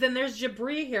everything. But then there's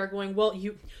Jabri here going, well,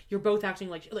 you're both acting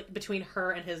like between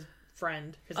her and his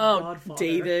friend, his godfather.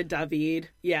 David.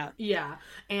 Yeah. Yeah.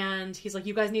 And he's like,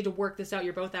 you guys need to work this out.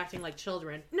 You're both acting like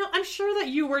children. No, I'm sure that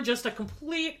you were just a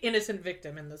complete innocent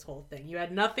victim in this whole thing. You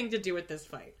had nothing to do with this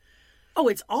fight. Oh,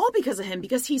 it's all because of him.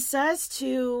 Because he says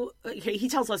he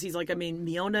tells us, he's like, I mean,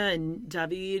 Miona and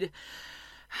David,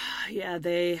 yeah,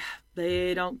 they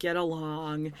don't get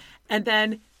along. And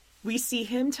then we see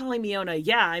him telling Miona,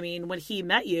 yeah, I mean, when he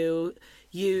met you,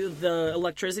 the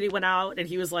electricity went out, and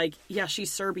he was like, yeah,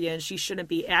 she's Serbian. She shouldn't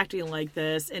be acting like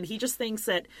this. And he just thinks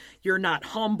that you're not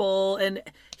humble, and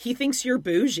he thinks you're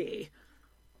bougie.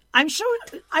 I'm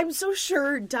so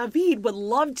sure David would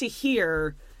love to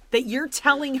hear that you're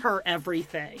telling her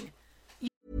everything.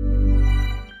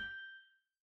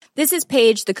 This is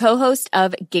Paige, the co-host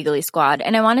of Giggly Squad,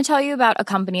 and I want to tell you about a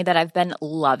company that I've been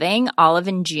loving,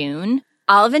 Olive & June.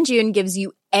 Olive & June gives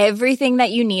you everything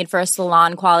that you need for a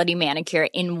salon-quality manicure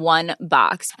in one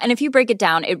box. And if you break it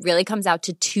down, it really comes out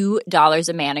to $2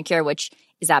 a manicure, which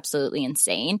is absolutely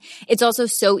insane. It's also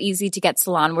so easy to get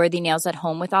salon-worthy nails at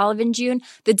home with Olive & June.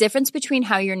 The difference between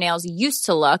how your nails used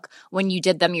to look when you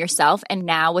did them yourself and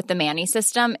now with the Mani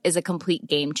system is a complete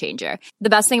game changer.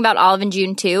 The best thing about Olive &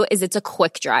 June, too, is it's a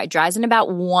quick dry. Dries in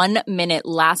about 1 minute,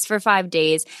 lasts for 5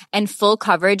 days, and full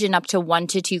coverage in up to 1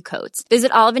 to 2 coats.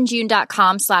 Visit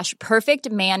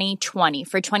oliveandjune.com/perfectmani20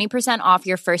 for 20% off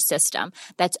your first system.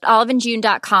 That's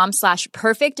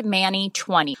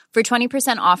oliveandjune.com/perfectmani20 for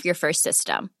 20% off your first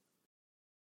system.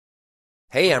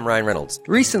 Hey, I'm Ryan Reynolds.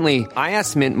 Recently, I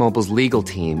asked Mint Mobile's legal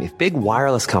team if big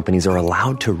wireless companies are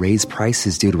allowed to raise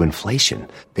prices due to inflation.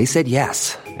 They said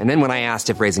yes. And then when I asked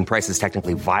if raising prices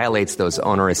technically violates those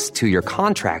onerous 2-year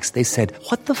contracts, they said,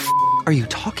 what the f*** are you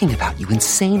talking about, you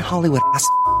insane Hollywood ass f-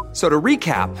 So to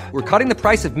recap, we're cutting the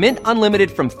price of Mint Unlimited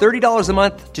from $30 a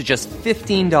month to just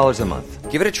 $15 a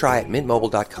month. Give it a try at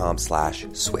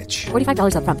mintmobile.com/switch.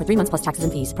 $45 up front for 3 months plus taxes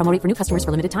and fees. Promo rate for new customers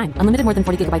for limited time. Unlimited more than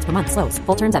 40 gigabytes per month. Slows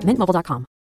full terms at mintmobile.com.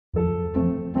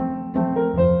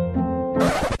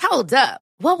 Hold up.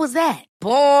 What was that?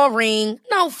 Boring.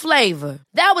 No flavor.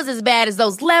 That was as bad as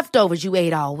those leftovers you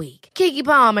ate all week. Keke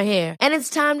Palmer here, and it's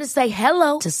time to say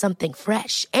hello to something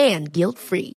fresh and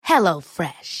guilt-free. Hello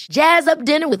Fresh. Jazz up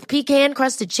dinner with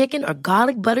pecan-crusted chicken or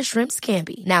garlic butter shrimp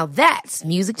scampi. Now that's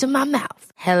music to my mouth.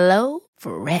 Hello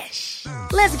Fresh.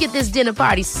 Let's get this dinner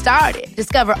party started.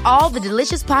 Discover all the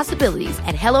delicious possibilities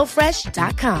at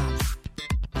hellofresh.com.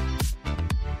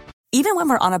 Even when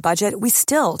we're on a budget, we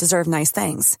still deserve nice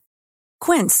things.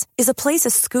 Quince is a place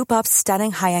to scoop up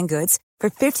stunning high-end goods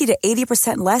for 50 to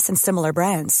 80% less than similar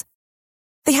brands.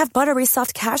 They have buttery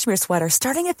soft cashmere sweaters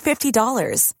starting at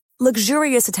 $50,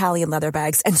 luxurious Italian leather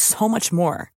bags, and so much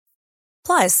more.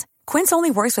 Plus, Quince only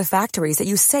works with factories that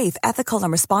use safe, ethical,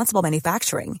 and responsible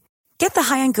manufacturing. Get the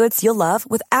high-end goods you'll love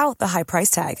without the high price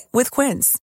tag with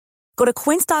Quince. Go to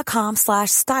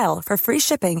quince.com/style for free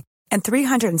shipping and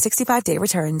 365-day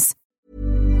returns.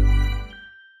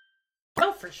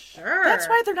 Oh, for sure. That's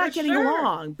why they're not getting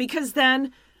along. Because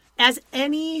then, as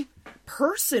any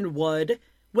person would,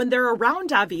 when they're around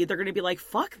David, they're going to be like,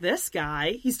 fuck this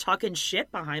guy. He's talking shit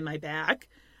behind my back.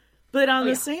 But on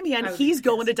the same hand, he's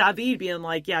going to David being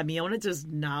like, yeah, Miona does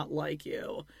not like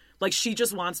you. Like, she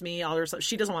just wants me,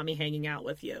 she doesn't want me hanging out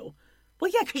with you.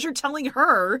 Well, yeah, because you're telling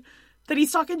her that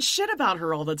he's talking shit about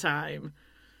her all the time.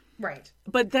 Right.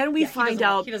 But then we find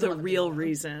out the real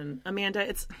reason.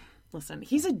 Amanda, listen,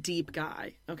 he's a deep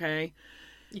guy, okay?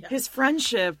 Yeah. His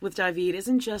friendship with David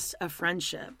isn't just a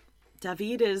friendship.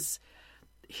 David is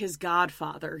his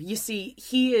godfather. You see,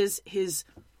 he is his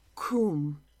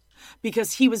kum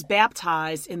because he was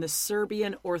baptized in the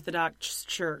Serbian Orthodox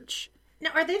Church. Now,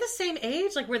 are they the same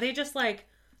age? Like, were they just, like,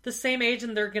 the same age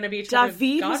and they're going to be each other's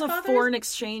David was godfathers? a foreign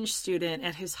exchange student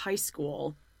at his high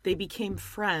school. They became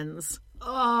friends.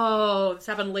 Oh, this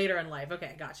happened later in life.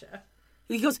 Okay, gotcha.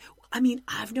 He goes, I mean,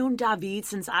 I've known David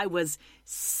since I was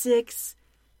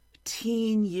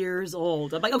 16 years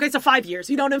old. I'm like, okay, so 5 years.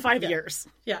 You known him 5 years.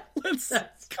 Yeah. Let's cut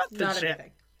the not shit.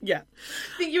 Anything. Yeah.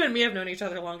 I think you and me have known each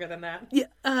other longer than that.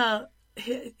 Yeah.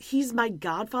 He's my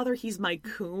godfather. He's my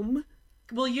kum.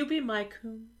 Will you be my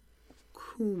kum?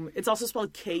 Kum. It's also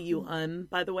spelled K-U-M,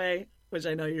 by the way, which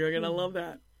I know you're going to love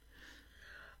that.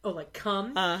 Oh, like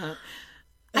cum? Uh-huh.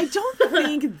 I don't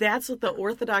think that's what the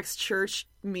Orthodox Church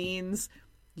means.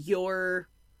 Your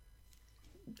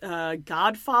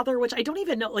godfather, which I don't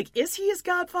even know. Like, is he his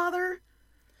godfather?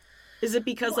 Is it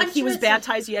because he was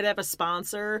baptized, you had to have a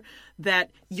sponsor,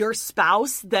 that your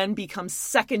spouse then becomes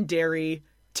secondary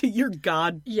to your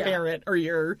godparent or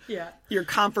your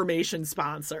confirmation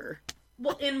sponsor?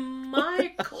 Well, in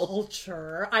my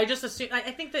culture, I just assume.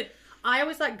 I think that I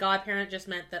always thought godparent just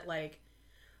meant that like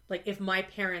if my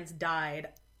parents died.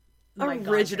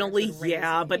 Originally,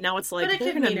 yeah, but now it's like they're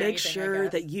going to make anything, sure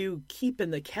that you keep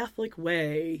in the Catholic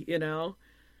way, you know?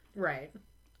 Right.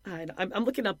 I'm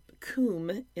looking up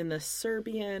kum in the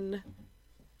Serbian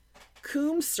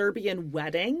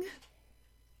wedding.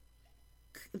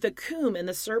 The kum in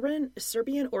the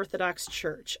Serbian Orthodox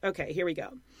Church. Okay, here we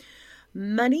go.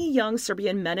 Many young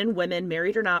Serbian men and women,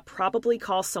 married or not, probably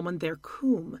call someone their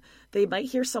kum. They might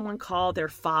hear someone call their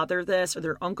father this, or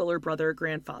their uncle or brother or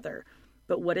grandfather.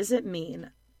 But what does it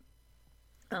mean?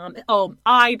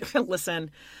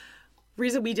 Listen.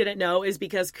 Reason we didn't know is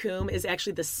because kum is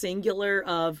actually the singular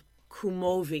of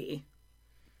kumovi.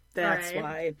 That's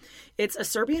why. It's a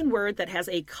Serbian word that has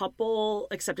a couple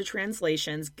accepted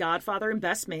translations, godfather and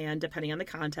best man, depending on the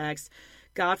context.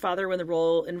 Godfather when the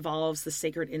role involves the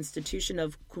sacred institution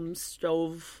of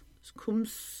kumstvov,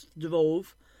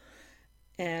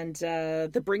 and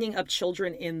the bringing up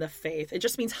children in the faith. It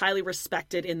just means highly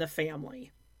respected in the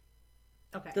family.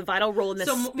 Okay. The vital role in the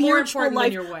spiritual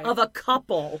life of a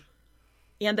couple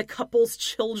and the couple's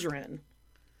children.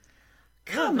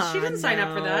 Come on. She didn't sign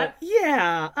up for that.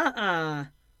 Yeah.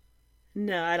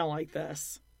 No, I don't like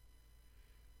this.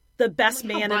 The best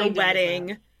man in a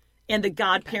wedding and the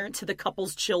godparent to the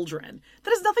couple's children.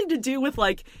 That has nothing to do with,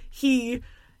 like, he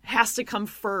has to come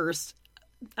first.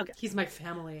 Okay. He's my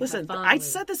family. Listen, I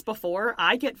said this before.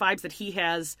 I get vibes that he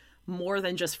has more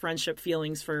than just friendship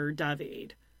feelings for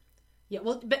David. Yeah,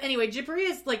 well, but anyway, Jibri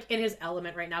is, like, in his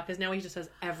element right now because now he just has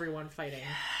everyone fighting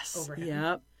over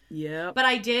him. Yep. But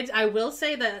I will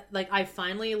say that, like, I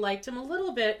finally liked him a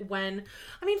little bit when,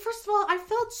 I mean, first of all, I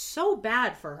felt so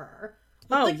bad for her.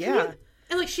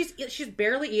 And, like, she's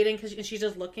barely eating because she's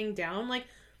just looking down. Like,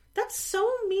 That's so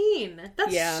mean.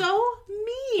 That's so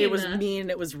mean. It was mean.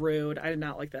 It was rude. I did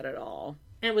not like that at all.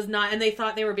 And it was not, and they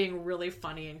thought they were being really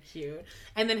funny and cute.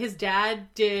 And then his dad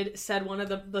said one of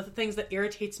the things that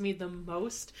irritates me the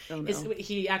most is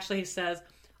he actually says,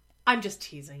 "I'm just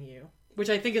teasing you," which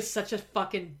I think is such a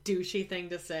fucking douchey thing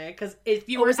to say. Because if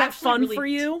you was that fun for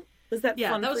you? Was that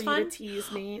fun that was for fun. you to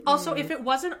tease me? Also, if it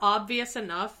wasn't obvious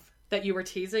enough that you were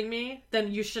teasing me,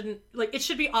 then you shouldn't, like, it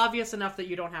should be obvious enough that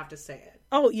you don't have to say it.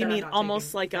 Oh, you mean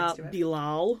almost like a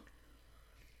Bilal?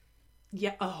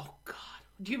 Yeah. Oh God.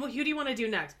 Who do you want to do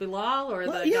next, Bilal or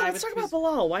the guy? Yeah, let's talk about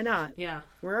Bilal. Why not? Yeah,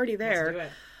 we're already there. Let's do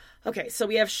it. Okay, so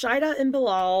we have Shida and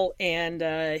Bilal,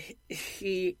 and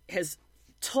he has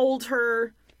told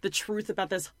her the truth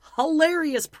about this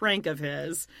hilarious prank of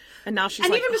his, and now she's like,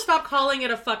 like, "I need him to stop calling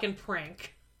it a fucking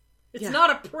prank. It's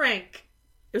not a prank.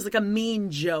 It was like a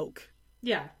mean joke."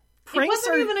 Yeah. Pranks it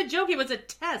wasn't even a joke. It was a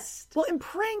test. Well, and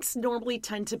pranks normally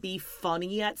tend to be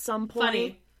funny at some point.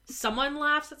 Funny. Someone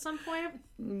laughs at some point?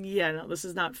 Yeah, no, this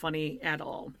is not funny at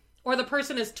all. Or the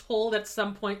person is told at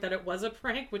some point that it was a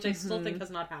prank, which I still think has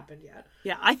not happened yet.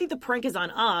 Yeah, I think the prank is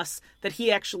on us that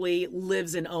he actually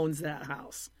lives and owns that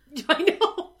house. I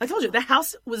know. I told you, the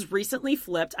house was recently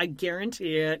flipped. I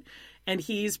guarantee it. And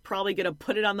he's probably going to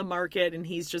put it on the market, and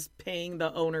he's just paying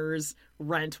the owner's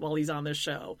rent while he's on the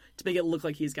show to make it look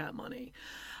like he's got money.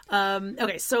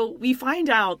 Okay, so we find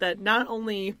out that not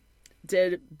only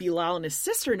did Bilal and his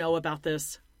sister know about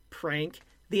this prank,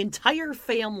 the entire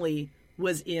family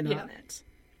was in on it.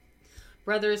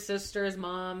 Brothers, sisters,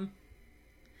 mom.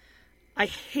 I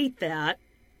hate that.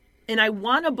 And I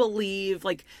want to believe,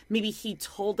 like, maybe he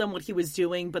told them what he was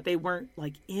doing, but they weren't,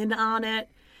 like, in on it.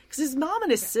 Because his mom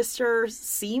and his sister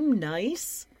seem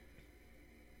nice.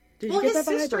 Well, his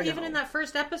sister, even in that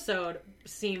first episode,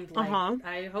 seemed like,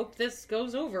 I hope this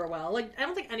goes over well. Like, I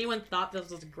don't think anyone thought this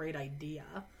was a great idea.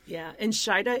 Yeah, and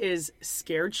Shida is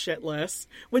scared shitless.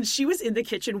 When she was in the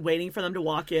kitchen waiting for them to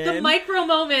walk in. The micro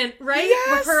moment, right?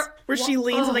 Yes! Where she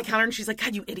leans on the counter and she's like,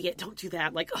 "God, you idiot, don't do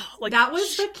that." Like, that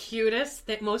was the cutest,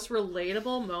 the most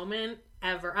relatable moment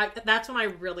ever. That's when I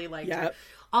really liked it.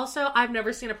 Also, I've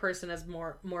never seen a person as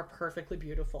more perfectly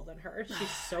beautiful than her. She's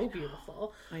so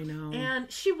beautiful. I know.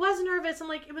 And she was nervous, and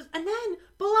like it was, and then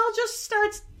Bilal just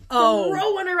starts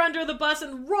throwing her under the bus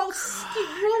and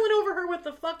rolling over her with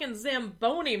the fucking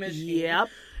Zamboni machine. Yep.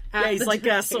 Yeah, he's like,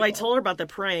 so I told her about the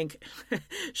prank.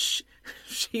 She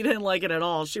didn't like it at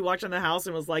all. She walked in the house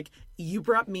and was like, "You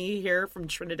brought me here from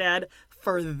Trinidad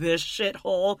for this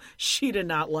shithole." She did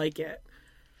not like it.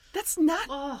 That's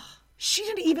not... She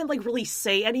didn't even, like, really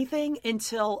say anything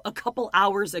until a couple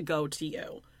hours ago to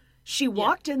you. She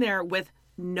walked in there with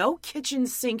no kitchen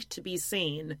sink to be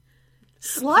seen.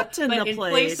 Slept in the place. But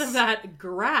in place of that,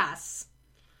 grass.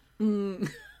 And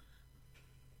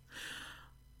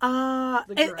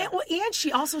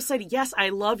she also said, "Yes, I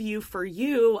love you for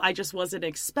you. I just wasn't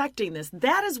expecting this."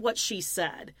 That is what she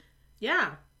said.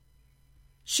 Yeah.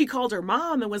 She called her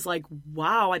mom and was like,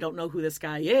 "Wow, I don't know who this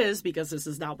guy is because this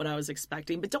is not what I was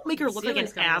expecting." But don't make her look like an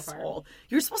asshole.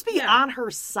 You're supposed to be on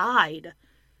her side.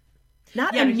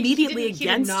 Not immediately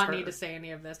against her. He did not need to say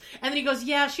any of this. And then he goes,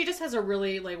 "Yeah, she just has a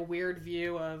really, like, weird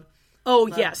view of..." Oh,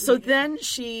 yeah. So then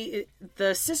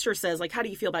the sister says, like, "How do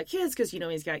you feel about kids?" Because,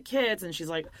 he's got kids. And she's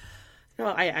like, "Oh,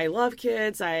 I love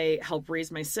kids. I help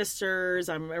raise my sisters.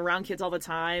 I'm around kids all the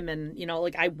time. And,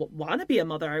 like, I want to be a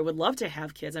mother. I would love to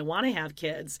have kids. I want to have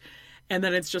kids." And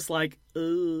then it's just like,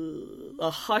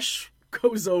 a hush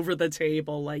goes over the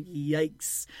table. Like,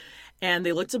 yikes. And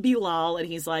they look to Bilal, and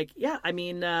he's like, "Yeah, I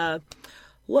mean,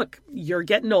 look, you're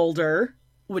getting older,"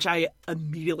 which I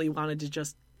immediately wanted to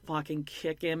just fucking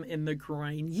kick him in the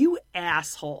groin. You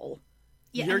asshole.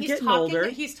 Yeah, you're getting older.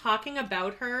 He's talking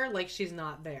about her like she's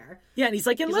not there. Yeah, and he's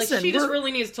like, listen, like, she just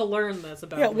really needs to learn this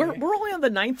about me. We're only on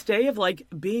the 9th day of, like,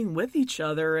 being with each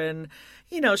other. And,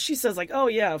 she says, like, "Oh,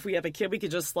 yeah, if we have a kid, we could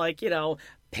just, like,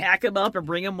 pack him up and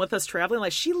bring him with us traveling."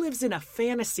 Like, she lives in a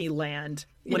fantasy land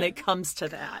when it comes to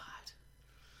that.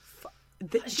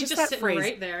 She's just sitting phrase,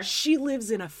 right there. She lives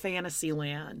in a fantasy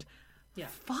land. Yeah.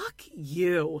 Fuck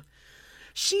you.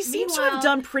 She seems to have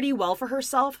done pretty well for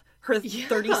herself, her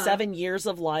 37 years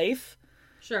of life.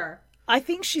 Sure. I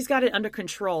think she's got it under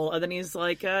control. And then he's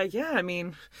like, "Yeah, I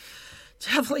mean,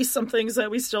 definitely some things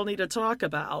that we still need to talk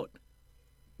about."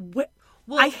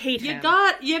 Well, I hate him.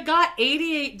 You got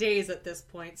 88 days at this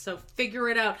point, so figure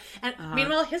it out. And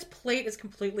meanwhile, his plate is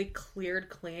completely cleared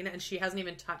clean, and she hasn't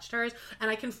even touched hers. And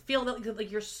I can feel that,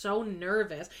 like, you're so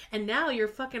nervous. And now your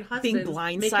fucking husband's being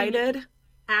blindsided,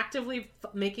 actively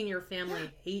making your family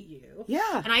hate you.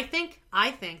 Yeah. And I think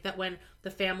that when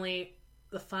the family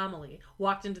the family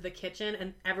walked into the kitchen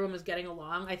and everyone was getting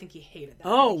along, I think he hated that.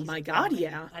 Oh He's my like, God, "Oh,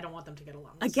 yeah. I don't want them to get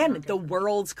along. This is Again, not the good for me."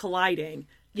 worlds colliding.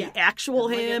 Yeah. The actual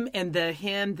Like him and the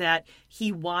him that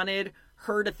he wanted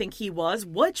her to think he was,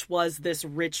 which was this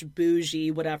rich,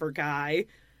 bougie, whatever guy.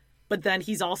 But then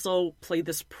he's also played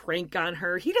this prank on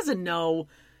her. He doesn't know.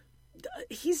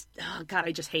 Oh God,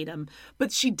 I just hate him.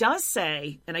 But she does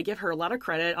say, and I give her a lot of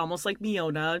credit, almost like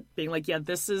Miona, being like, yeah,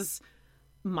 this is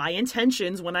my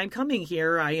intentions when I'm coming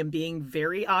here. I am being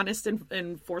very honest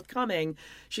and forthcoming.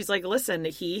 She's like, listen,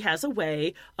 he has a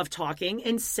way of talking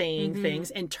and saying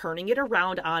things and turning it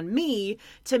around on me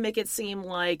to make it seem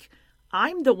like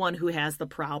I'm the one who has the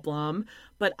problem,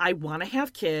 but I want to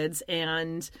have kids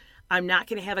and I'm not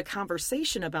going to have a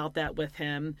conversation about that with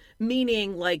him,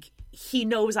 meaning like he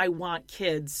knows I want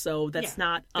kids, so that's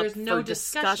not up There's no for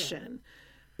discussion.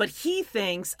 But he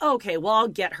thinks, okay, well, I'll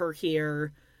get her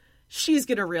here. She's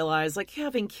going to realize, like,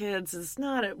 having kids is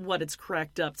not what it's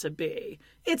cracked up to be.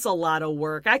 It's a lot of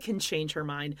work. I can change her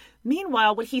mind.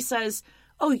 Meanwhile, when he says,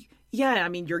 oh, yeah, I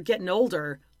mean, you're getting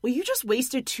older. Well, you just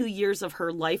wasted 2 years of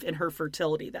her life and her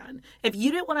fertility then. If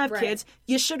you didn't want to have kids,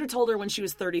 you should have told her when she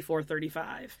was 34,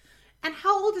 35. And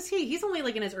how old is he? He's only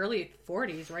like in his early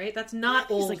 40s, right? That's not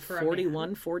old He's like for 41, a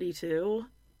man. 42.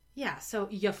 Yeah, so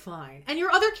you're fine. And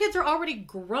your other kids are already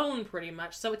grown pretty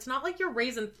much, so it's not like you're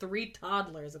raising 3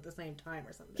 toddlers at the same time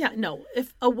or something. Yeah, no.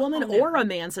 If a woman or a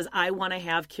man says, I want to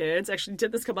have kids, actually,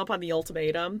 did this come up on The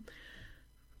Ultimatum?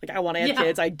 Like, I want to have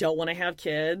kids, I don't want to have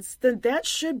kids, then that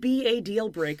should be a deal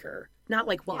breaker. Not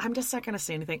like, well, I'm just not going to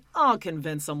say anything. I'll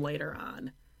convince them later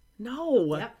on.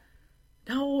 No. Yep.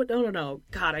 No.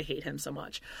 God, I hate him so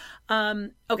much.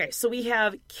 Okay, so we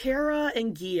have Kara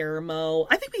and Guillermo.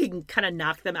 I think we can kind of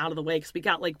knock them out of the way because we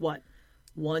got, like, what,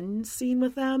 one scene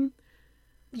with them?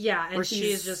 Yeah, and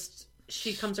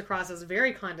she comes across as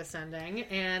very condescending,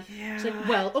 and she's like,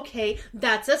 well, okay,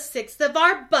 that's 1/6 of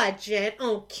our budget,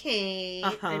 okay.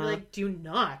 And I'm like, do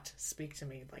not speak to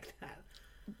me like that.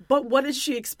 But what did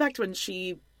she expect when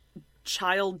she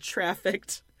child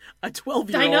trafficked a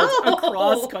 12-year-old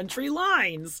across country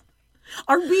lines?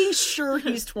 Are we sure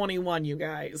he's 21, you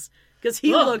guys? Because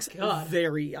he looks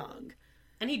very young.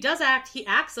 And he does act, he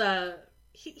acts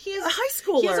he is a high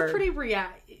schooler. He has a pretty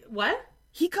what?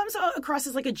 He comes across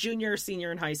as like a junior or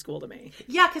senior in high school to me.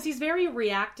 Yeah, because he's very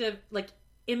reactive, like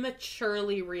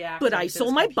immaturely reactive. But I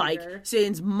sold my bike, so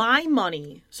it's my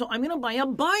money. So I'm going to buy a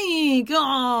bike.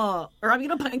 Or I'm going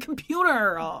to buy a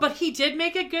computer. But he did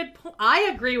make a good point. I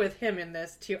agree with him in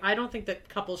this, too. I don't think that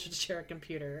couples should share a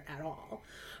computer at all.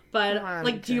 But,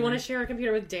 like, do you want to share a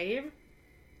computer with Dave?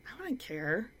 I don't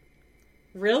care.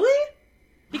 Really?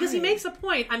 Because he makes a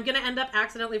point. I'm going to end up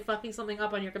accidentally fucking something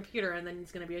up on your computer, and then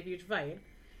it's going to be a huge fight.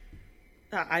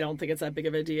 I don't think it's that big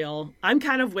of a deal. I'm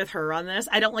kind of with her on this.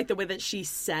 I don't like the way that she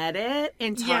said it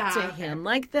and talked to him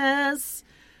like this.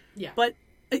 Yeah. But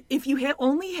if you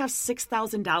only have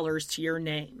 $6,000 to your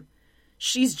name,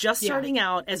 she's just starting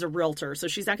out as a realtor, so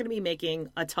she's not going to be making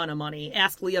a ton of money.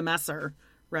 Ask Leah Messer,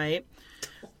 right?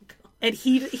 Oh, and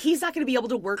he's not going to be able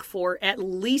to work for at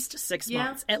least 6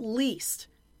 months, at least.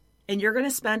 And you're going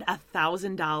to spend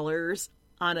 $1,000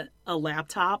 on a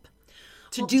laptop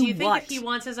to do what? Do you think that he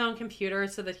wants his own computer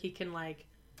so that he can, like,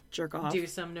 jerk off, do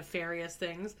some nefarious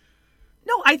things?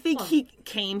 No, I think he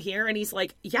came here and he's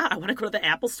like, yeah, I want to go to the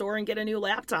Apple store and get a new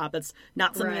laptop. It's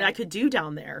not something that I could do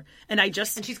down there. And I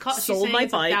just sold my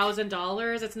bike.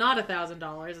 $1,000. It's not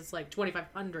 $1,000. It's like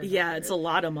 $2,500. Yeah, it's a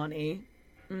lot of money.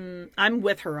 I'm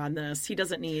with her on this. He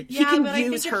doesn't need. He can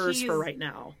use hers for right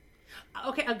now.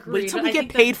 Okay, agreed. Wait till we get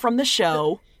paid from the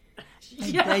show,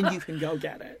 and then you can go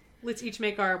get it. Let's each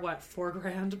make our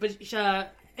 $4,000. But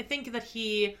I think that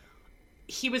he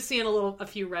was seeing a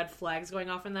few red flags going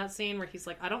off in that scene where he's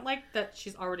like, I don't like that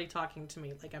she's already talking to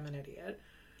me like I'm an idiot.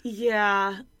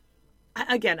 Yeah.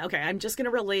 Again, okay, I'm just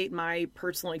gonna relate my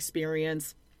personal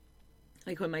experience.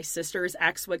 Like when my sister's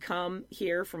ex would come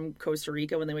here from Costa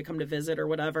Rica when they would come to visit or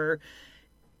whatever,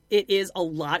 it is a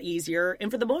lot easier.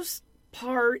 And for the most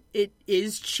part, it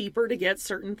is cheaper to get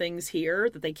certain things here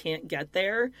that they can't get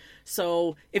there.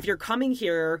 So if you're coming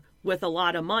here with a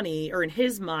lot of money, or in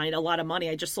his mind, a lot of money,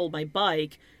 I just sold my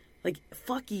bike, like,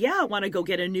 fuck yeah, I want to go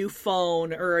get a new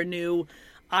phone or a new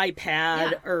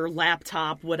iPad or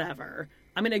laptop, whatever.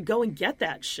 I'm going to go and get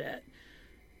that shit.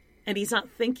 And he's not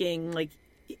thinking, like,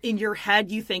 in your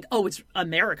head, you think, oh, it's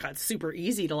America. It's super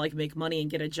easy to, like, make money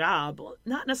and get a job. Well,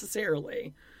 not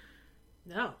necessarily.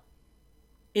 No.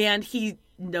 And he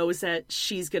knows that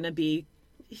she's going to be,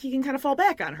 he can kind of fall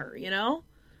back on her, you know?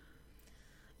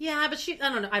 Yeah, but I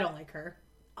don't know. I don't like her.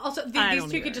 Also,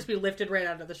 these two could just be lifted right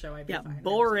out of the show. I'd be fine.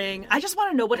 Boring. I just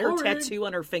want to know what her tattoo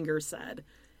on her finger said.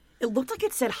 It looked like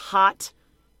it said hot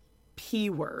P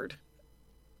word.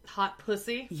 Hot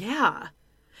pussy? Yeah.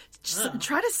 Just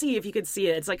try to see if you could see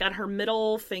it. It's like on her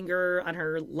middle finger on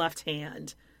her left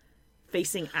hand,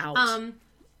 facing out.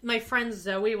 My friend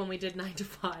Zoe, when we did 9 to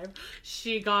 5,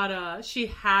 she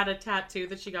had a tattoo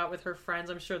that she got with her friends.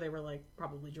 I'm sure they were like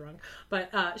probably drunk,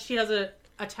 but she has a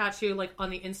tattoo like on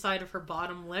the inside of her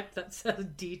bottom lip that says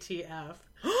DTF.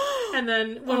 And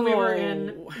then when we were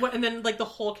and then like the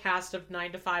whole cast of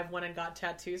 9 to 5 went and got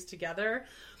tattoos together,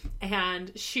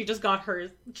 and she just got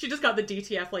the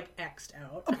DTF like X'd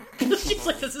out. She's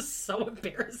like, this is so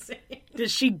embarrassing. Did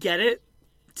she get it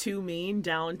too mean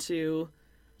down to?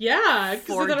 Yeah,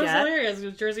 because I thought it was hilarious. It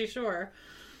was Jersey Shore.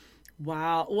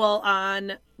 Wow. Well,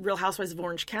 on Real Housewives of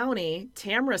Orange County,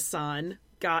 Tamra's son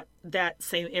got that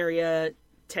same area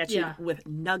tattooed with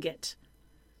Nugget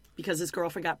because his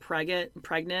girlfriend got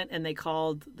pregnant and they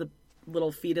called the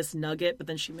little fetus Nugget, but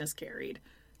then she miscarried.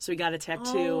 So he got a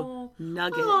tattoo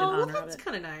Nugget in honor of it. That's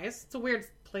kind of nice. It's a weird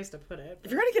place to put it.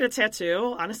 If you're going to get a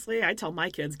tattoo, honestly, I tell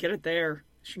my kids, get it there.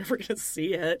 You're never going to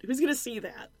see it. Who's going to see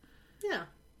that? Yeah.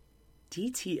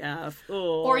 DTF.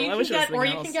 Oh, or you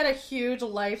can get a huge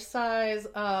life-size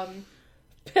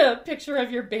picture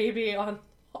of your baby on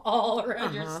all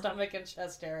around your stomach and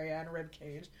chest area and rib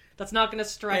cage. That's not going to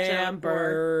stretch out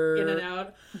or in and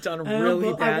out. Done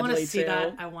really badly. I want to see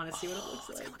that. I want to see what it looks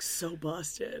like. It looks so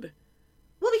busted.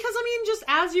 Well, because I mean, just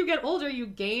as you get older, you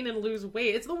gain and lose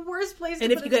weight. It's the worst place to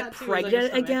put a tattoo. And if you get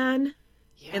pregnant again.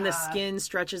 Yeah. And the skin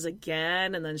stretches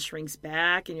again and then shrinks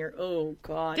back and you're, oh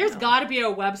God. There's got to be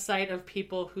a website of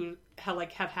people who have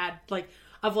had really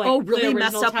the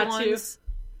messed up tattoo. Ones?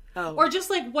 Oh. Or just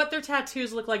like what their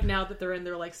tattoos look like now that they're in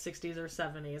their like 60s or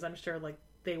 70s. I'm sure like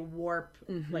they warp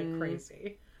like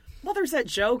crazy. Well, there's that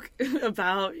joke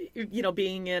about,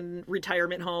 being in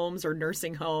retirement homes or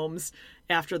nursing homes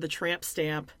after the tramp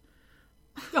stamp.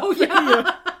 Oh,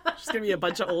 yeah. There's going to be a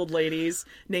bunch of old ladies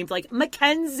named like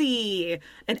Mackenzie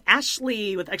and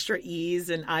Ashley with extra E's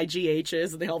and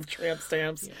IGH's, and they all have tramp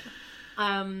stamps.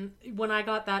 Yeah. When I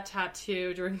got that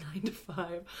tattoo during 9 to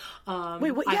 5.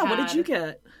 Wait, what did you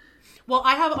get? Well,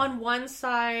 I have on one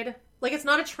side, like it's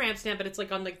not a tramp stamp, but it's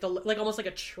like on like almost like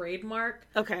a trademark.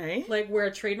 Okay. Like where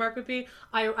a trademark would be.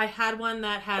 I had one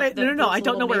that had. Wait, no. I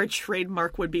don't know where a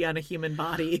trademark would be on a human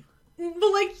body.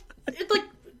 But like it's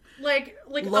like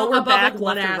lower above back, like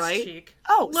one left ass and right? cheek.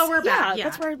 Oh, lower back. Yeah,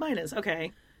 that's where mine is.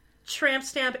 Okay. Tramp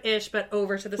stamp ish, but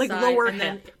over to the like side. Lower and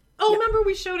hip. Then, remember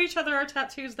we showed each other our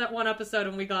tattoos that one episode,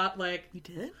 and we got like we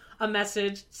did a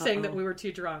message saying that we were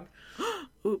too drunk.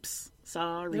 Oops,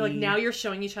 sorry. You're like, now you're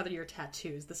showing each other your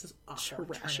tattoos. This is awful.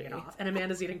 Turn it off. And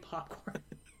Amanda's eating popcorn.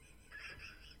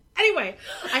 Anyway,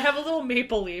 I have a little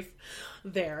maple leaf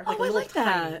there. Like a little like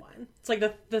that. One. It's like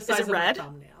the size of a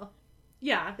thumbnail.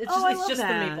 Yeah, it's just the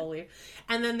maple leaf.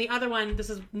 And then the other one,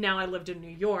 this is now I lived in New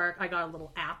York, I got a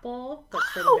little apple.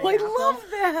 Love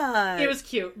that. It was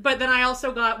cute. But then I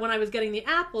also got, when I was getting the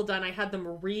apple done, I had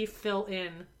them refill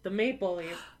in the maple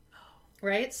leaf.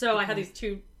 Right? So I had these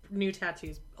two new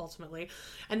tattoos, ultimately.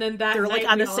 And then that they're night,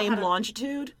 like on the same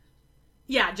longitude?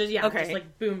 Yeah, just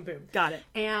like boom, boom. Got it.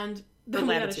 And then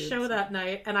we had a show that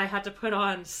night, and I had to put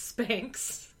on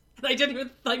Spanx. And I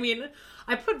didn't even,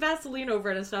 I put Vaseline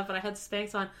over it and stuff, and I had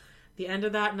Spanx on. The end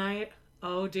of that night,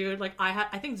 oh, dude, like,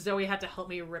 I think Zoe had to help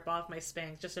me rip off my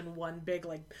Spanx just in one big,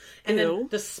 like, and then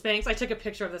the Spanx, I took a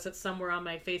picture of this, it's somewhere on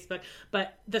my Facebook,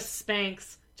 but the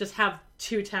Spanx just have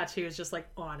two tattoos just, like,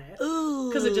 on it.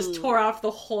 Because it just tore off the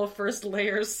whole first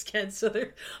layer of skin, so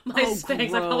they're, my Spanx,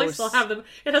 gross. I probably still have them.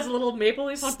 It has a little maple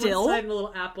leaf on one side and a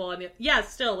little apple, and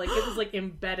still, like, it was, like,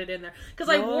 embedded in there. Because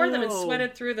I wore them and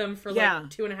sweated through them for, like,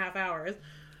 2.5 hours.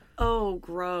 Oh,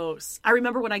 gross. I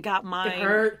remember when I got mine. It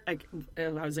hurt. I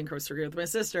was in Costa Rica with my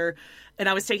sister, and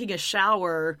I was taking a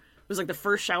shower. It was like the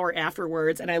first shower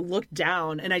afterwards, and I looked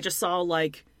down, and I just saw,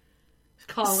 like,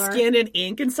 color, skin and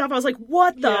ink and stuff. I was like,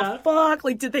 what the fuck?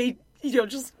 Like, did they,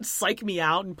 just psych me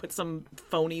out and put some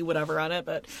phony whatever on it?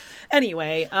 But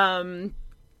anyway,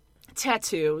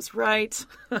 tattoos, right?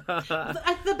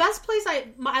 The best place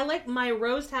I like my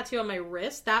rose tattoo on my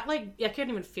wrist. That, like, I couldn't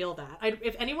even feel that.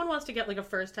 If anyone wants to get like a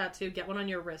first tattoo, get one on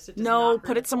your wrist. It does not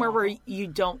put it somewhere where you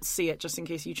don't see it, just in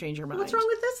case you change your mind. What's wrong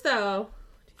with this though?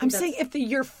 I'm saying if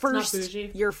your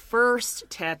first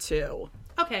tattoo.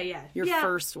 Okay, yeah, your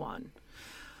first one.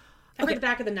 I think the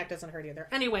back of the neck doesn't hurt either.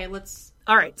 Anyway, let's.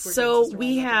 All right, so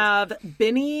we have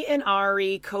Binny and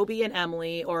Ari, Kobe and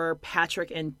Emily, or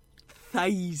Patrick and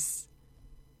Thais.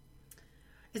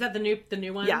 Is that the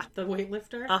new one? Yeah. The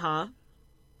weightlifter? Uh-huh.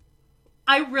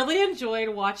 I really enjoyed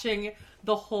watching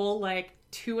the whole, like,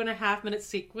 2.5-minute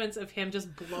sequence of him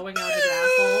just blowing out his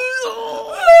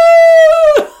asshole.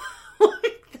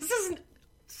 Like, this is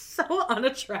so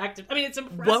unattractive. I mean, it's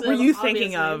impressive. What were you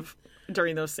thinking obviously. of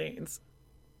during those scenes?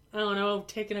 I don't know,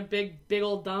 taking a big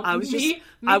old dump. I was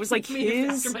like,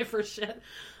 after my first shit.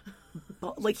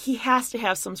 Like, he has to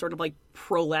have some sort of, like,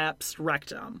 prolapsed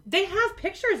rectum. They have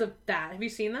pictures of that. Have you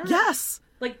seen that? Yes.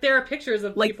 Like, there are pictures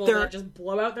of Like, people that just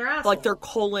blow out their asshole. Like, their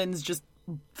colons just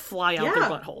fly out their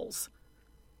buttholes.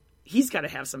 He's got to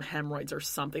have some hemorrhoids or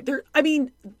something. I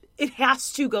mean, it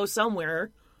has to go somewhere,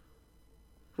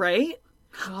 right?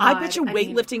 God, I bet you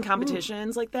weightlifting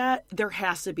competitions like that, there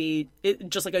has to be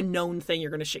just like a known thing you're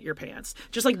going to shit your pants.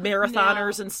 Just like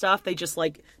marathoners and stuff, they just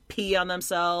like pee on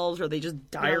themselves or they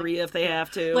just diarrhea if they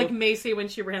have to. Like Macy when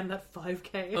she ran that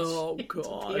 5K. Oh, she God.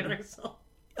 peed on herself.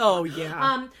 Oh,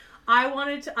 yeah. I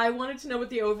wanted to know what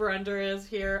the over-under is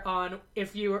here on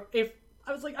if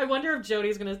I was like, I wonder if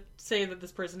Jodie's going to say that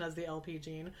this person has the LP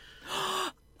gene.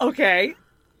 Okay.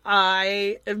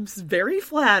 I am very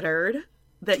flattered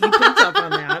that you picked up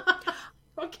on that.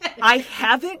 Okay. I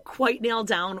haven't quite nailed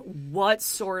down what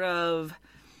sort of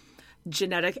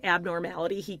genetic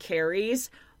abnormality he carries,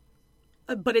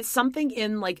 but it's something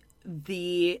in like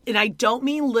and I don't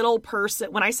mean little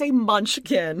person. When I say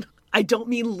munchkin, I don't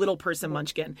mean little person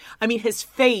munchkin. I mean his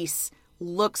face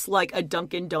looks like a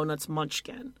Dunkin' Donuts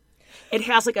munchkin. It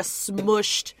has like a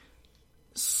smushed,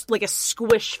 like a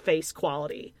squish face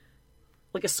quality.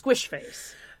 Like a squish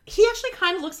face. He actually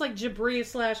kind of looks like Jabri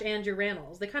 / Andrew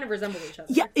Rannells. They kind of resemble each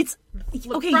other. Yeah, it's...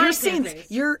 Okay, you're saying...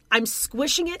 I'm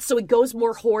squishing it so it goes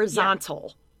more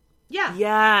horizontal. Yeah.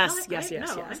 Yes.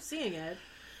 I'm seeing it.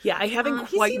 Yeah, I haven't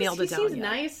quite nailed it down yet. He seems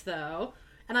nice, though.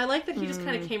 And I like that he just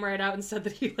kind of came right out and said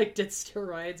that he, like, did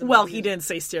steroids. Well, he didn't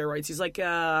say steroids. He's like,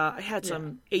 I had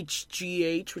some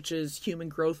HGH, which is human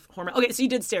growth hormone. Okay, so you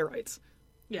did steroids.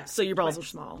 Yeah. So your balls are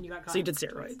small. So you did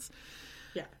steroids.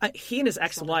 Yeah. He and his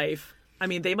ex-wife, I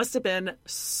mean, they must have been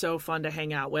so fun to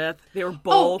hang out with. They were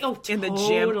both in the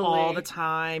gym all the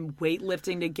time,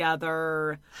 weightlifting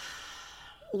together.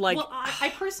 Like, well,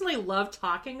 I personally love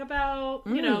talking about,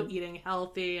 you know, eating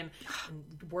healthy and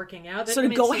working out. So to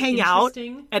go hang out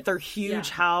at their huge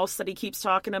house that he keeps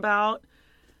talking about.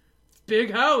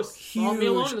 Big house. Huge. All me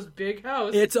alone in this big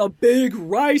house. It's a big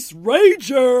rice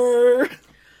rager.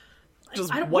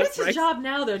 What is his job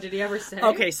now, though? Did he ever say?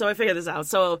 Okay, so I figured this out.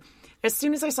 So as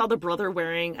soon as I saw the brother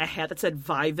wearing a hat that said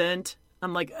Vivint,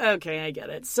 I'm like, okay, I get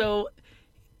it. So...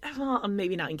 well,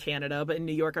 maybe not in Canada, but in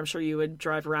New York, I'm sure you would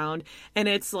drive around. And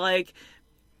it's like,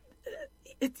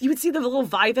 you would see the little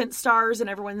Vivint stars and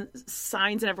everyone's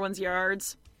signs in everyone's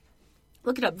yards.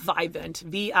 Look it up, Vivint.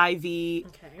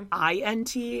 Vivint,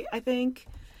 I think.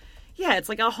 Yeah, it's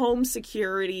like a home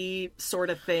security sort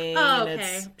of thing. Oh,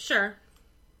 okay. Sure.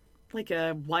 Like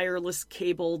a wireless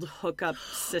cabled hookup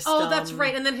system. Oh, that's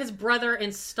right. And then his brother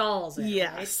installs it.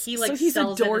 Yes. Right? He, like, so he's a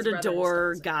sells it, his brother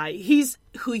door-to-door guy. He's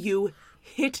who you...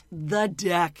 hit the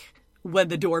deck when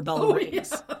the doorbell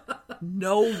rings. Yeah.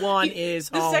 No one is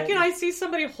home. The second I see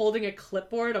somebody holding a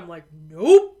clipboard, I'm like,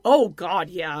 nope. Oh, God,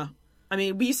 yeah. I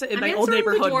mean, we used to, in my old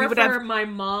neighborhood, we would have my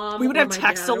mom. We would have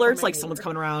text alerts like someone's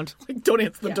coming around. Like, don't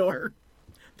answer the door.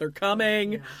 They're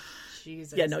coming. Yeah.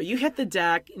 Jesus. Yeah, no, you hit the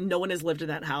deck. No one has lived in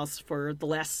that house for the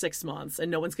last 6 months, and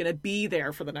no one's going to be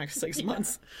there for the next 6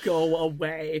 months. Go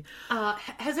away.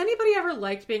 Has anybody ever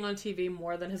liked being on TV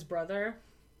more than his brother?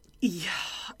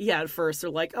 Yeah, at first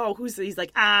they're like, oh, he's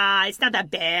like, it's not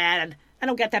that bad. I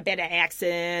don't got that bad an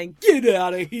accent. Get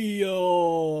out of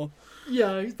here.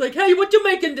 Yeah, he's like, hey, what you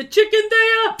making? The chicken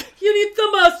there? You need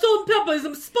some salt and pepper,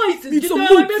 some spices. Need some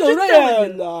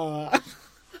mozzarella.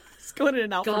 He's going in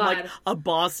and out from like a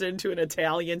Boston to an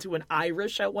Italian to an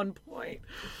Irish at one point.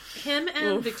 Him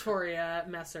and Victoria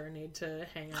Messer need to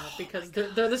hang out because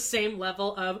they're the same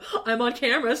level of, I'm on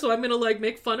camera, so I'm going to like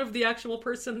make fun of the actual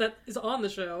person that is on the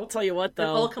show. I'll tell you what, though. They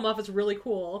all come off as really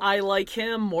cool. I like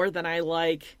him more than I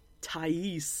like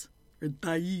Thais.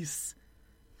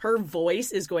 Her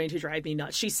voice is going to drive me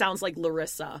nuts. She sounds like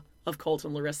Larissa of Colt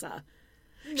and Larissa.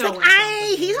 She's like,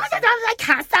 he's like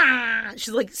casa.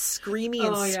 She's like screamy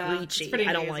and screechy.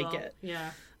 I don't like it.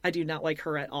 Yeah. I do not like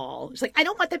her at all. She's like, I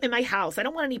don't want them in my house. I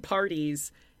don't want any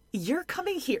parties. You're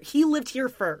coming here. He lived here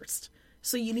first.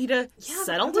 So you need to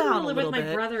settle down a little bit. I don't live with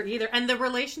my brother either. And the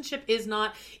relationship is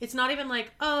not, it's not even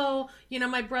like, oh, you know,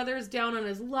 my brother's down on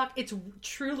his luck. It's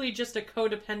truly just a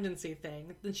codependency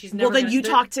thing. And she's never well, then you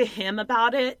talk to him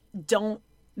about it. Don't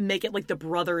make it like the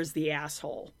brother is the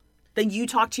asshole. Then you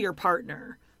talk to your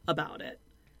partner about it.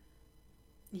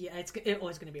 Yeah, it's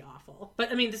always going to be awful.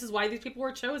 But, I mean, this is why these people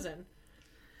were chosen.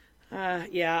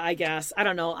 Yeah, I guess. I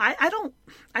don't know.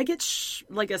 I get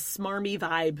like a smarmy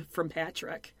vibe from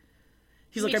Patrick.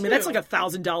 He's like, Me I mean, too. that's like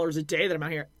 $1,000 a day that I'm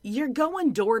out here. You're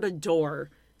going door to door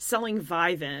selling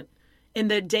Vivint in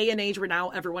the day and age where now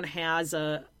everyone has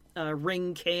a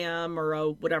ring cam or a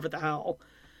whatever the hell.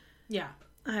 Yeah.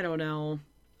 I don't know.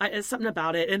 It's something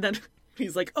about it. And then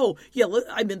he's like, oh, yeah,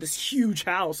 I'm in this huge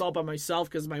house all by myself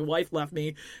because my wife left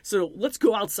me. So let's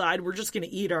go outside. We're just going to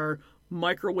eat our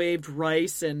microwaved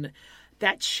rice and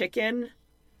that chicken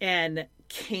and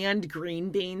canned green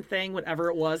bean thing, whatever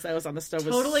it was that was on the stove.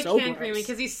 Totally was so canned gross. green bean,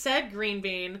 because he said green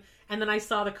bean, and then I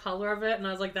saw the color of it, and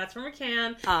I was like, that's from a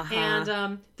can. Uh-huh.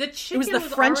 And the It chicken was the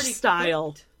French already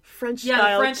style. cooked. French Yeah, the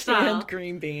style French canned style.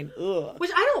 green bean. Ugh.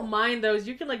 Which I don't mind those.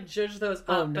 You can like judge those up,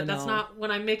 Oh, no, but that's no. not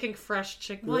when I'm making fresh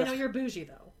chicken. Well, I know Ugh. you're bougie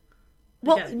though.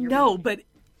 Well, get it, you're no, bougie.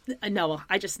 but no,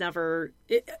 I just never.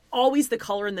 Always the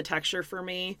color and the texture for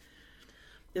me.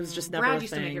 It was just never Brad a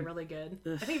used thing. to make it really good.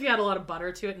 I think if you add a lot of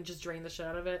butter to it and just drain the shit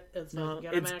out of it, it's No, fucking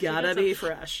good. it's I'm actually gotta good. be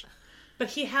fresh. But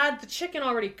he had the chicken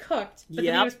already cooked, but then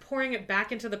he Yep. was pouring it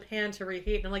back into the pan to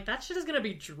reheat, and I'm like, that shit is gonna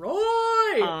be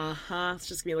dry. Uh-huh. It's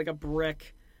just gonna be like a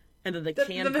brick. And then the The-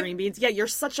 canned the- green beans. Yeah, you're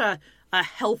such a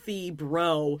healthy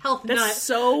bro. Health That's nut.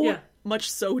 so Yeah.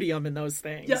 much sodium in those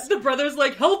things. Yeah, the brother's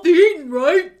like, healthy eating,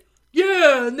 right?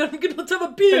 Yeah, and then I'm gonna let's have a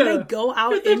beer. And they go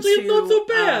out It's actually into not so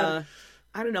bad.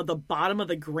 I don't know, the bottom of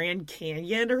the Grand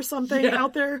Canyon or something Yeah.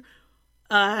 out there.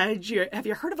 Have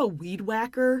you heard of a weed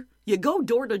whacker? You go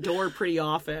door to door pretty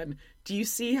often. Do you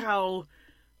see how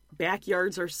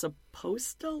backyards are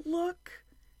supposed to look?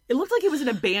 It looked like it was an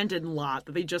abandoned lot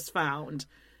that they just found.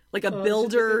 Like a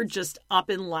builder just up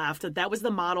and left. That was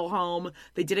the model home.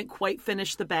 They didn't quite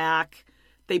finish the back.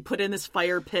 They put in this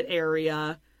fire pit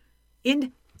area.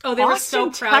 In Oh, they were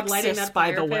Austin, so proud Texas, lighting that by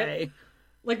fire the pit. way.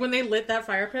 Like when they lit that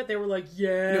fire pit, they were like,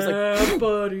 "Yeah, It was like,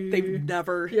 buddy." They've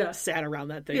never Yeah. sat around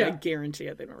that thing. Yeah. I guarantee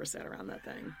it. They've never sat around that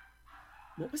thing.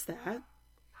 What was that?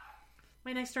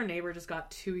 My next door neighbor just got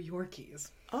 2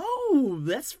 Yorkies. Oh,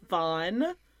 that's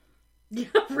fun. Yeah,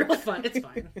 real fun. It's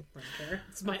fine. I don't care.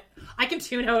 It's my. I can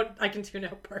tune out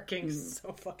parking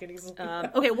so fucking easily.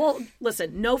 Okay, well,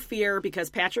 listen, no fear because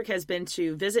Patrick has been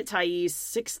to visit Thais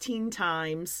 16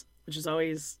 times, which is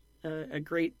always a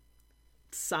great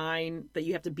sign that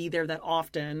you have to be there that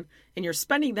often and you're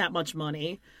spending that much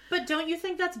money. But don't you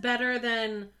think that's better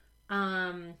than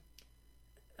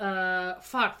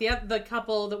the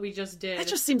couple that we just did? That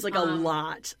just seems like a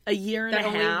lot. A year and that a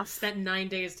only half. spent 9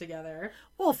 days together.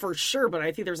 Well, for sure, but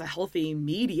I think there's a healthy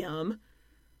medium.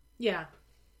 Yeah.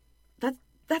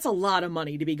 That's a lot of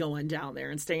money to be going down there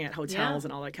and staying at hotels Yeah.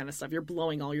 and all that kind of stuff. You're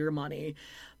blowing all your money.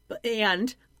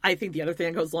 And I think the other thing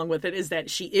that goes along with it is that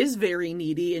she is very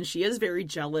needy and she is very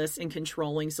jealous and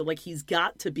controlling. So, like, he's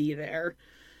got to be there.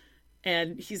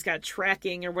 And he's got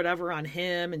tracking or whatever on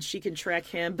him and she can track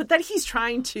him. But then he's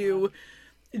trying to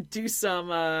do some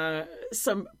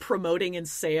promoting and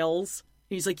sales.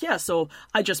 He's like, yeah, so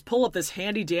I just pull up this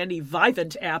handy-dandy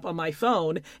Vivint app on my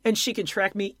phone and she can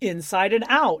track me inside and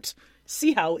out.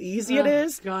 See how easy it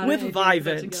is God, with I hate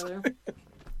that Vivint. together.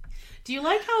 Do you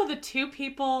like how the 2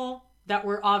 people that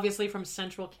were obviously from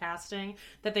Central Casting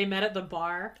that they met at the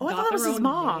bar Oh, I got thought that was their his own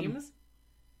mom. names?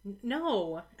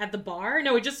 No, at the bar?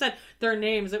 No, it just said their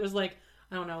names. It was like,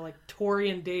 I don't know, like Tori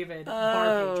and David. Bar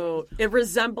patrons. Oh, it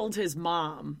resembled his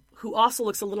mom, who also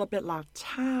looks a little bit like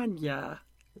Tanya.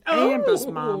 Oh. Amber's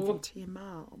mom from Teen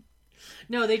Mom.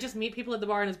 No, they just meet people at the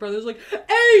bar, and his brother's like,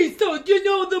 "Hey, so you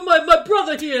know my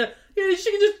brother here? Yeah,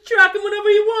 she can just track him whenever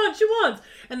she wants."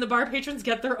 And the bar patrons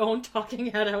get their own talking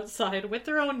head outside with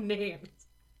their own names.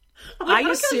 I'm like, I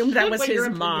how assumed that shit was what your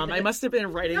his mom. opinion I is. must have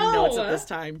been writing No. notes at this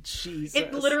time. Jesus.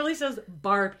 It literally says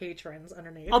bar patrons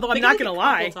underneath. Although I'm They not get gonna a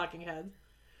couple lie. talking heads.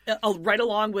 Right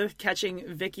along with catching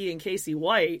Vicky and Casey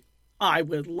White, I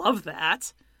would love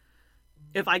that.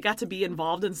 If I got to be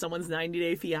involved in someone's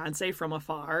 90-day fiancé from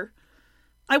afar,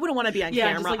 I wouldn't want to be on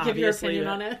Yeah, camera. just like give your obviously,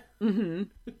 opinion but on it.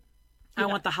 I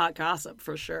want the hot gossip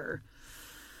for sure.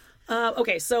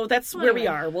 Okay, so that's where we Anyway.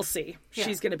 are. We'll see. Yeah.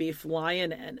 She's going to be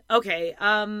flying in. Okay,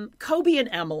 Kobe and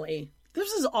Emily.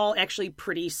 This is all actually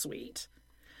pretty sweet.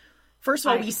 First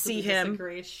of all, I we see completely him.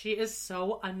 disagree. She is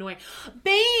so annoying.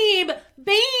 Babe,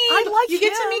 like you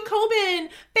get him. to meet Coben.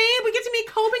 Babe, we get to meet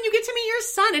Coben. You get to meet your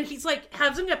son. And he's like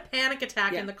having a panic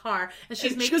attack in the car. And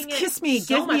she's She making goes, it kiss me,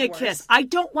 so give me a much kiss. worse. I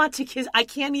don't want to kiss. I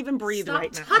can't even breathe Stop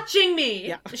right now. touching me.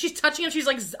 Yeah. And she's touching him. She's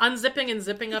like unzipping and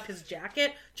zipping up his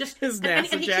jacket. Just His and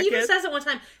NASA he jacket. even says at one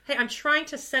time, "Hey, I'm trying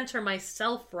to center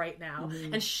myself right now."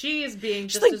 And she is being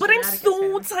She's just like, as but I'm dramatic as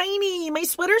so him. tiny. My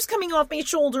sweater's coming off my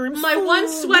shoulder. My one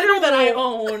sweater that that I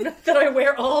own that I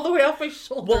wear all the way off my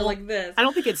shoulder like this. I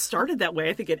don't think it started that way.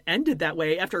 I think it ended that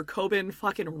way after Coben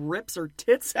fucking rips her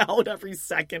tits out every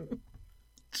second.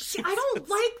 See, I don't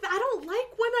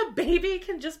like when a baby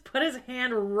can just put his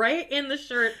hand right in the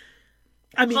shirt.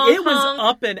 I mean, it was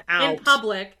up and out. In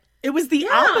public. It was the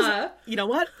opposite. You know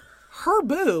what? Her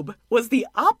boob was the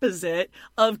opposite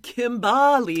of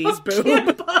Kimberly's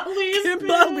boob.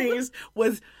 Kimberly's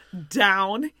was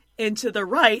down and to the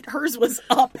right. Hers was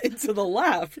up and to the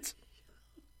left.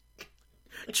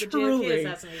 Like Truly.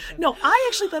 No, I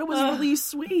actually thought it was really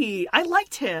sweet. I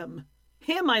liked him.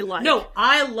 I liked. No,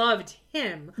 I loved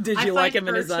him. Did you like him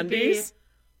in his undies?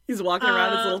 He's walking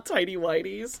around his little tidy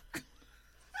whities.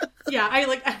 Yeah,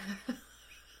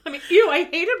 I mean, ew, I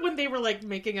hated when they were, like,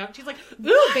 making up. She's like,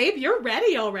 ooh, babe, you're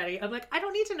ready already. I'm like, I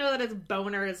don't need to know that his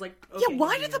boner is, like, yeah,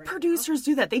 why did the producers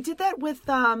do that? They did that with,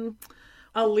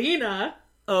 Alina.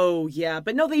 Oh, yeah.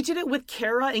 But no, they did it with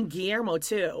Kara and Guillermo,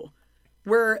 too.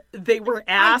 Where they were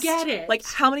asked, I get it. Like,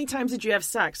 how many times did you have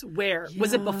sex? Where? Yeah.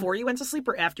 Was it before you went to sleep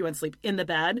or after you went to sleep? In the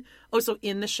bed? Oh, so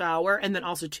in the shower, and then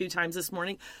also 2 times this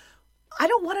morning? I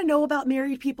don't want to know about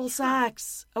married people's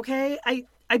sex, okay?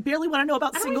 I barely want to know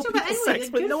about single people's sex,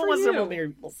 but no one wants to know about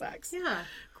married people's sex. Yeah.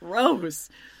 Gross.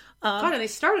 God, and they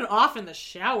started off in the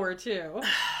shower, too.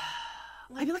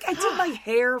 I'd be like, I did my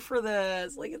hair for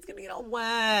this. Like, it's going to get all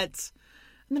wet.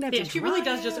 And then I have to she really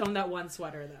does just own that one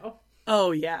sweater, though.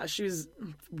 Oh, yeah. She was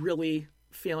really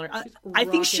feeling it. I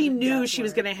think she knew she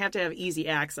was going to have easy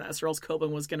access, or else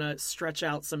Coben was going to stretch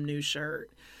out some new shirt.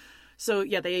 So,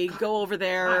 yeah, they go over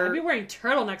there. Wow, I'd be wearing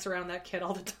turtlenecks around that kid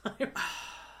all the time.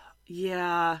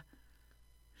 Yeah.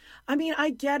 I mean, I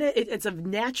get it. It's a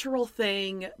natural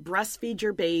thing. Breastfeed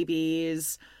your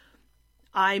babies.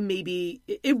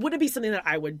 It wouldn't be something that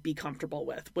I would be comfortable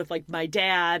with like my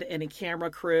dad and a camera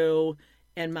crew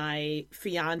and my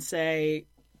fiance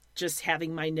just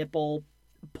having my nipple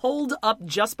pulled up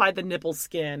just by the nipple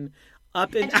skin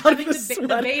up and out of the sweater.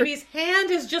 The baby's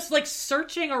hand is just like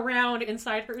searching around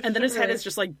inside her and then his head is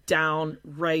just like down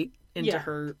right into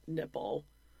her nipple.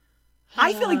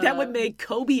 I feel like that would make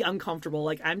Kobe uncomfortable.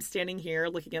 Like, I'm standing here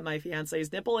looking at my fiance's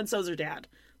nipple, and so's her dad.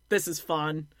 This is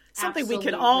fun. Something we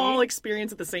could all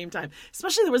experience at the same time.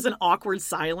 Especially there was an awkward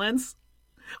silence.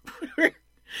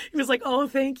 He was like, oh,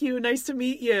 thank you. Nice to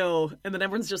meet you. And then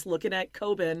everyone's just looking at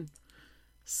Coben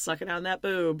sucking on that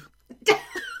boob.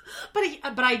 But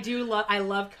I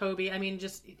love Kobe. I mean,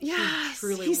 just he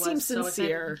truly he seems so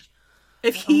sincere.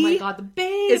 If he oh my God, the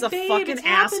babe is a fucking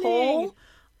asshole,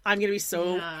 I'm going to be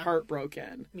so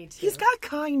heartbroken. Me too. He's got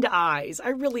kind eyes. I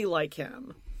really like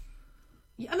him.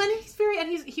 Yeah, I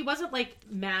mean, he wasn't like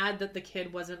mad that the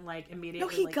kid wasn't like immediately. No,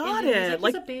 he got it.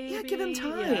 Like, he's a baby. Yeah, give him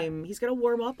time. Yeah. He's going to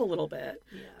warm up a little bit.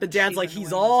 Yeah, the dad's like,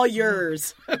 he's all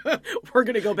yours. We're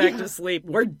going to go back to sleep.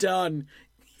 We're done.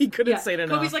 He couldn't say it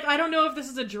enough. Kobe's like, I don't know if this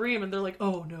is a dream. And they're like,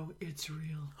 oh no, it's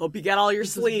real. Hope you got all your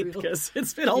sleep because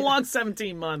it's been a long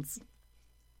 17 months.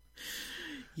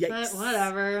 Yikes. But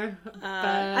whatever.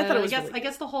 I thought it was. I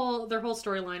guess their whole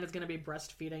storyline is going to be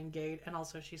breastfeeding Gate, and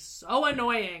also she's so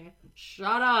annoying.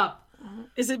 Shut up.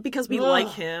 Is it because we like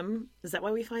him? Is that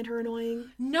why we find her annoying?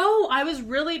 No,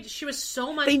 she was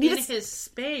so much in his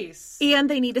space. And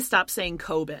they need to stop saying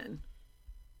Coben.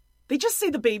 They just say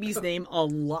the baby's name a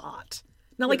lot.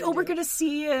 Not like, we're going to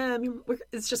see him.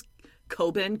 It's just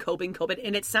Coben,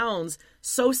 and it sounds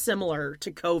so similar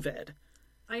to COVID.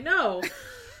 I know.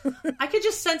 I could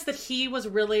just sense that he was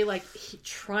really like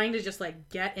trying to just like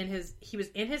he was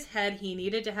in his head. He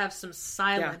needed to have some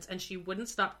silence and she wouldn't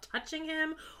stop touching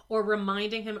him or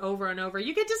reminding him over and over.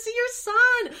 You get to see your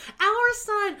son, our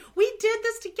son. We did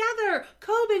this together.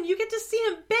 Coben, you get to see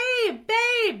him.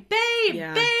 Babe,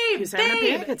 He's having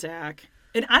a panic attack.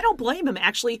 And I don't blame him,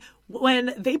 actually.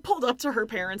 When they pulled up to her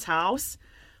parents' house,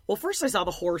 well, first I saw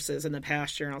the horses in the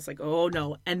pasture and I was like, oh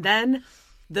no. And then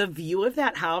the view of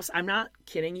that house, I'm not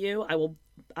kidding you.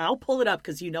 I'll pull it up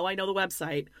because I know the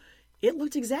website. It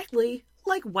looked exactly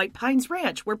like White Pines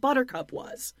Ranch where Buttercup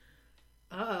was.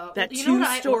 That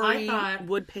 2-story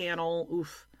wood panel.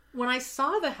 Oof. When I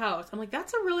saw the house, I'm like,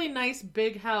 that's a really nice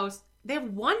big house. They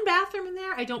have one bathroom in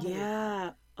there? I don't believe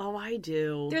it. Oh, I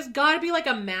do. There's got to be like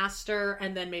a master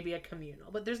and then maybe a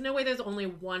communal. But there's no way there's only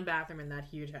one bathroom in that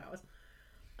huge house.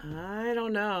 I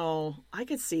don't know. I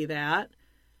could see that.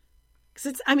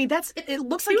 Because it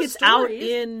looks like it's stories. Out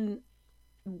in,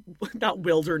 not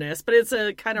wilderness, but it's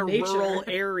a kind of rural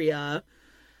area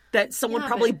that someone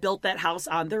probably built that house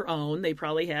on their own. They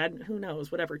probably had, who knows,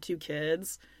 2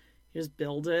 kids. You just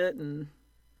build it and...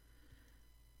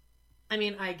 I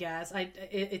mean, I guess.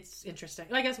 It's interesting.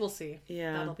 I guess we'll see.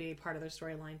 Yeah. That'll be part of their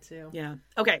storyline, too. Yeah.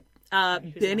 Okay.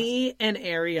 Benny and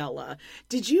Ariella.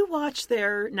 Did you watch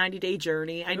their 90-day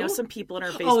journey? I know some people in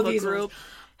our Facebook group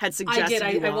had suggested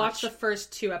I watched the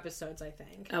first 2 episodes, I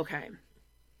think. Okay.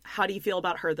 How do you feel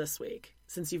about her this week,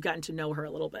 since you've gotten to know her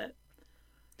a little bit?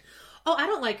 Oh, I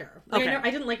don't like her. Okay. I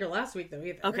didn't like her last week, though,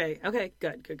 either. Okay.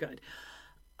 Good.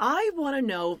 I want to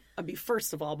know,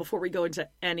 first of all, before we go into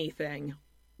anything,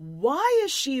 why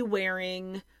is she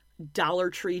wearing Dollar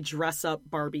Tree dress-up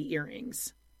Barbie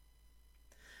earrings?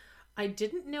 I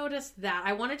didn't notice that.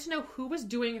 I wanted to know who was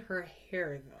doing her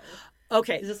hair, though.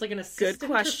 Okay. Is this like an assistant? Good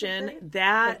question.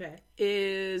 That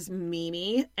is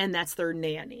Mimi, and that's their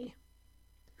nanny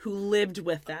who lived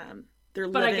with them.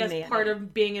 But I guess part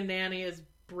of being a nanny is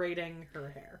braiding her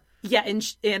hair. Yeah,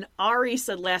 and Ari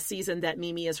said last season that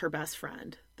Mimi is her best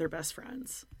friend. They're best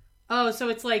friends. Oh, so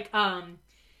it's like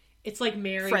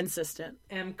Mary friend assistant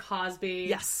M. Cosby.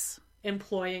 Yes.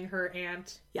 Employing her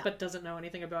aunt, but doesn't know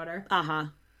anything about her. Uh-huh.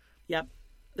 Yep.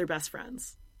 They're best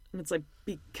friends. And it's like,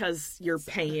 because you're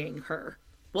paying her.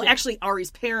 Well, actually,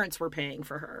 Ari's parents were paying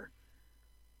for her.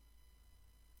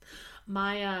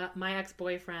 My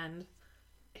ex-boyfriend,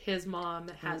 his mom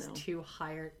has two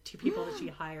people that she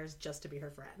hires just to be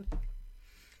her friend.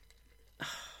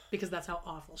 Because that's how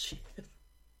awful she is.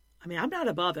 I mean, I'm not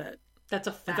above it. That's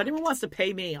a fact. If anyone wants to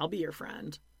pay me, I'll be your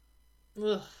friend.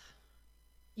 Ugh.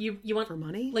 You want for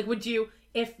money? Like, would you,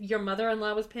 if your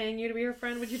mother-in-law was paying you to be her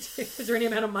friend, would you take? Is there any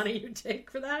amount of money you'd take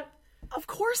for that? Of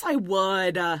course I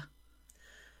would. Of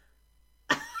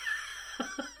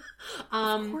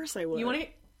course I would. You want to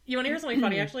hear something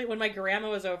funny? Actually, when my grandma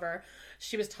was over,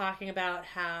 she was talking about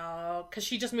how, because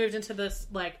she just moved into this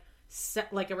like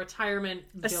a retirement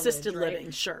assisted village, right?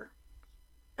 living, sure.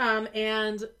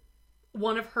 And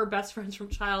one of her best friends from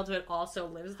childhood also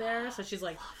lives there, so she's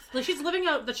like she's living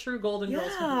out the true Golden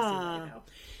Girls fantasy right now.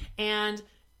 And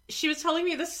she was telling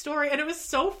me this story, and it was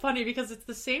so funny because it's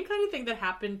the same kind of thing that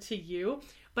happened to you,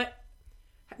 but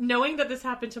knowing that this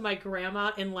happened to my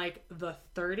grandma in like the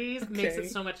 30s makes it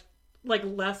so much like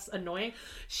less annoying.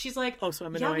 She's like, "Oh, so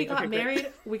I'm annoying." Yeah,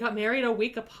 we got married a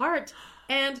week apart,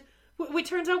 and we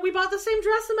turns out we bought the same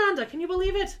dress, Amanda. Can you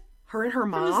believe it? Her and her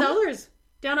mom? From the Zellers.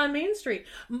 Down on Main Street.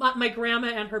 My grandma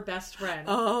and her best friend.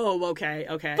 Oh, okay.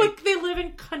 But they live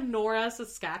in Kenora,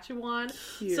 Saskatchewan.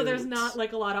 Cute. So there's not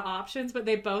like a lot of options, but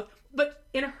but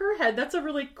in her head, that's a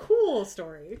really cool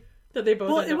story that they both.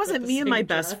 Well, it wasn't me and my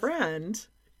best friend.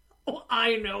 Oh,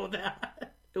 I know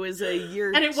that. It was a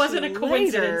year and it wasn't a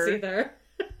coincidence later.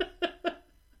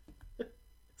 either.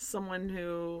 Someone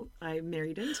who I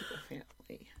married into the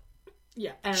family.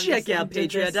 Yeah. And check out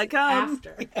Patreon.com.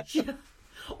 After.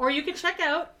 Or you could check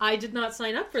out, I did not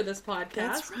sign up for this podcast.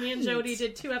 That's right. Me and Jody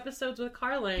did 2 episodes with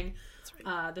Carling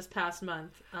this past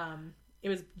month. It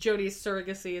was Jody's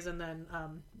surrogacies and then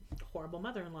horrible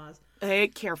mother-in-laws. Hey,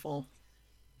 careful.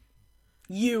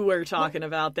 You were talking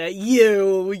about that.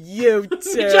 You too.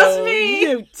 Just me.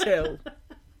 You too.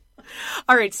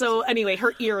 All right, so anyway,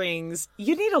 her earrings,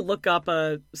 you need to look up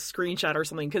a screenshot or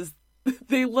something because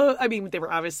they look, I mean, they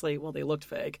were obviously, well, they looked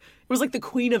fake. It was like the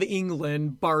Queen of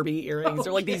England Barbie earrings. Okay.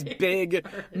 They're like these big,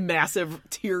 massive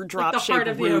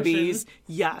teardrop-shaped rubies.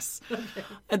 Yes. Okay.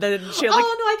 And then she had like...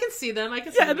 Oh, no, I can see them.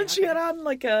 And then she had on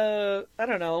like a, I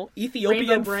don't know,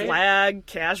 Ethiopian flag,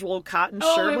 casual cotton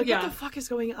shirt. Like, what the fuck is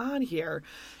going on here?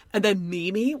 And then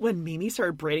Mimi, when Mimi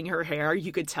started braiding her hair,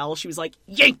 you could tell she was like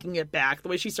yanking it back. The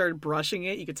way she started brushing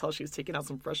it, you could tell she was taking out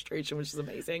some frustration, which is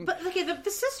amazing. But okay, the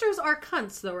sisters are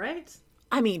cunts though, right?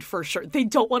 I mean, for sure. They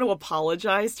don't want to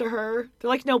apologize to her. They're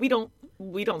like, no, we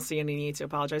don't see any need to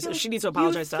apologize. She needs to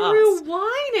apologize to us. You threw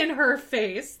wine in her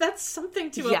face. That's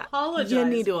something to apologize you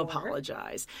need to for.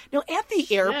 Apologize. Now, at the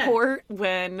airport,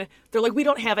 when they're like, we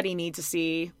don't have any need to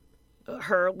see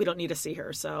her, we don't need to see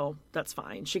her, so that's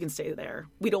fine. She can stay there.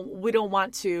 We don't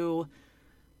want to,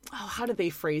 how did they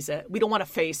phrase it? We don't want to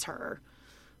face her.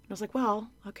 And I was like, well,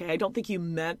 okay, I don't think you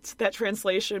meant that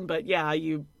translation, but yeah,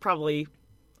 you probably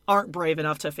aren't brave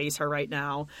enough to face her right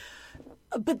now.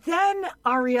 But then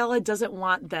Ariella doesn't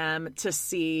want them to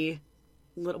see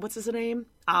what's his name?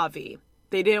 Avi.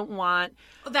 They didn't want...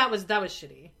 That was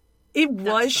shitty. It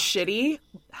was shitty.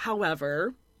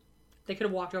 However... They could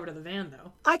have walked over to the van,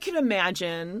 though. I can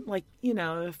imagine, like, you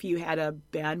know, if you had a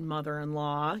bad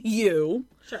mother-in-law, you.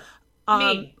 Sure.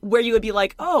 Me. Where you would be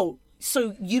like, oh,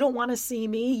 so you don't want to see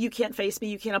me? You can't face me?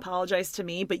 You can't apologize to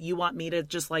me? But you want me to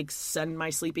just, like, send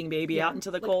my sleeping baby out into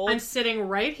the cold? I'm sitting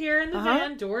right here in the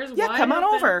van, doors wide open. Yeah, come on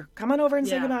over. Come on over and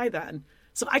say goodbye then.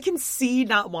 So I can see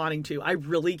not wanting to. I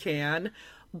really can.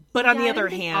 But on Yeah, the I other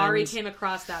didn't think hand, Ari came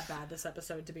across that bad this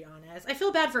episode, to be honest. I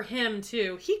feel bad for him,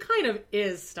 too. He kind of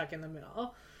is stuck in the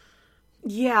middle.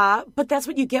 yeah, but that's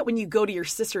what you get when you go to your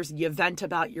sisters and you vent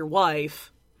about your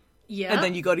wife. Yeah. And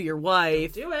then you go to your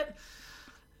wife. Do it.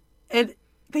 And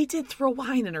they did throw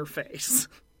wine in her face.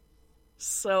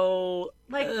 So,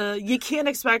 you can't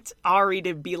expect Ari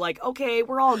to be like, okay,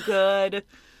 we're all good.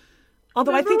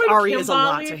 Although I think Ari is a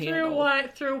lot to handle.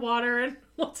 Threw water in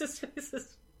what's his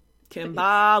face?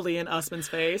 Kimbali in Usman's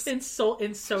face. In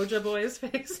Soja Boy's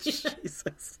face.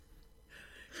 Jesus.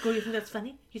 Go, you think that's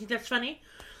funny? You think that's funny?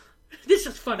 This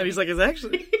is funny. And he's like, it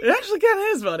actually kind of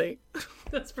is funny.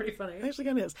 That's pretty funny. It actually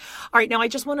kind of is. All right, now I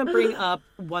just want to bring up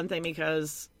one thing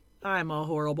because I'm a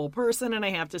horrible person and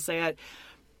I have to say it.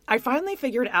 I finally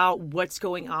figured out what's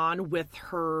going on with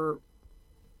her,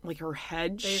 like her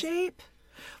head shape.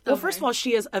 Well, first of all,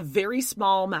 she has a very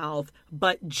small mouth,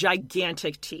 but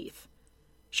gigantic teeth.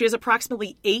 She has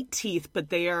approximately 8 teeth, but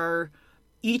they are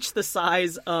each the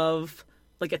size of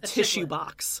like a tissue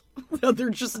box. They're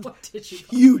just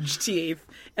huge teeth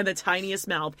and the tiniest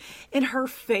mouth. And her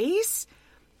face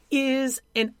is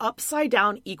an upside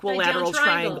down equilateral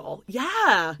triangle.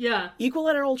 Yeah. Yeah.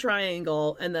 Equilateral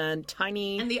triangle and then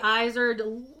tiny. And the eyes are a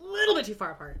little bit too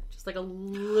far apart. Just like a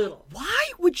little.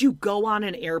 Why would you go on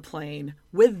an airplane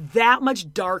with that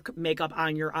much dark makeup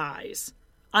on your eyes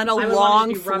on a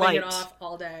long flight? Rubbing it off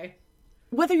all day.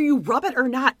 Whether you rub it or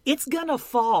not, it's gonna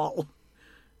fall.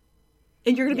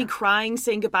 And you're gonna be crying,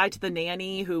 saying goodbye to the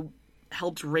nanny who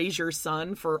helped raise your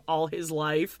son for all his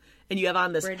life. And you have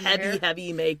on this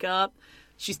heavy makeup.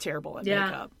 She's terrible at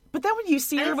makeup. But then when you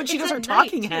see her, when she does her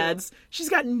talking heads, she's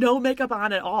got no makeup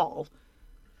on at all.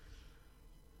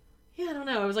 Yeah, I don't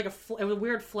know. It was like it was a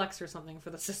weird flex or something for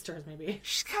the sisters, maybe.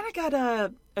 She's kind of got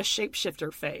a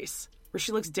shapeshifter face where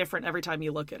she looks different every time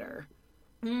you look at her.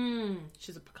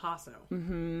 She's a Picasso.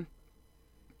 Mm-hmm.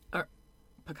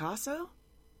 Picasso?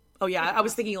 Oh, yeah. I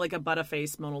was thinking like a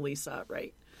Butterface Mona Lisa,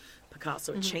 right?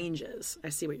 Picasso. It changes. I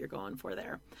see what you're going for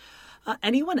there.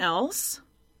 Anyone else?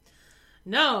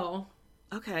 No.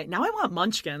 Okay. Now I want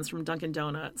Munchkins from Dunkin'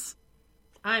 Donuts.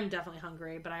 I'm definitely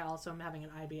hungry, but I also am having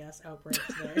an IBS outbreak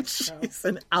today. Jeez,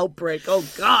 an outbreak. Oh,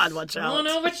 God, watch out. I don't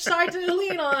know which side to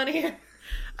lean on here.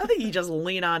 I think you just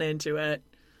lean on into it.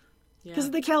 Because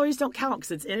the calories don't count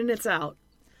because it's in and it's out.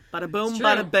 Bada boom,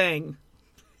 bada bang.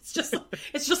 It's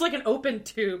just like an open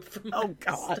tube from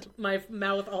my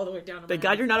mouth all the way down to my Thank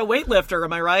God you're not a weightlifter,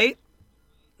 am I right?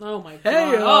 Oh my God.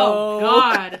 Hey-o. Oh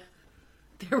God.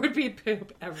 There would be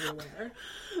poop everywhere.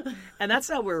 And that's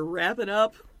how we're wrapping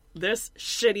up this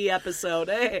shitty episode.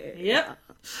 Hey. Yep.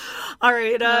 All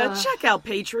right, check out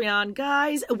Patreon,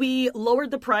 guys. We lowered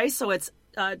the price, so it's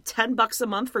 $10 a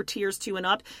month for tiers 2 and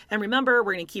up. And remember,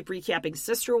 we're going to keep recapping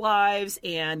Sister Wives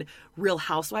and Real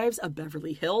Housewives of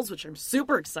Beverly Hills, which I'm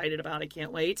super excited about. I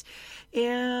can't wait.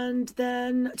 And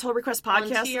then Total Request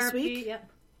Podcast this week. Yep.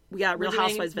 We got Real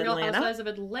Housewives of Atlanta. Real Housewives of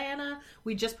Atlanta.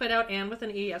 We just put out Anne with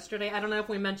an E yesterday. I don't know if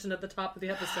we mentioned at the top of the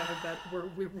episode,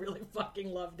 but we really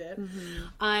fucking loved it.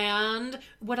 Mm-hmm. And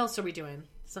what else are we doing?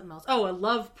 Something else. Oh, a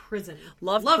Love Prison.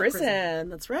 Love Prison.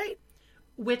 That's right.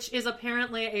 Which is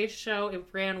apparently a show. It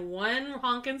ran one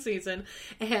honkin' season,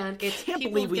 and it's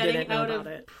people getting out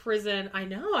of prison. I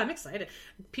know. I'm excited.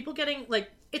 People getting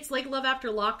it's like Love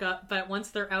After Lockup, but once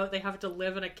they're out, they have to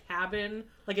live in a cabin,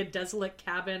 like a desolate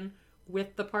cabin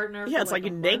with the partner. Yeah, it's like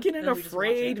Naked and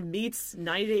Afraid meets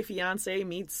 90 Day Fiancé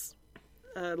meets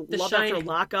Love After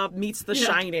Lockup meets The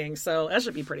Shining. So that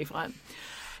should be pretty fun.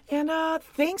 And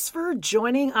thanks for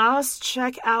joining us.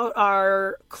 Check out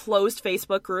our closed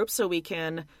Facebook group so we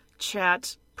can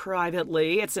chat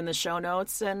privately. It's in the show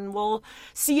notes. And we'll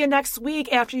see you next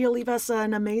week after you leave us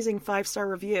an amazing 5-star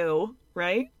review,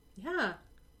 right? Yeah.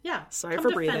 Yeah. Sorry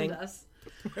for breathing. Defend us.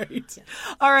 Right. Yeah.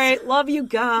 All right. Love you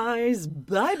guys.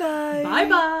 Bye-bye.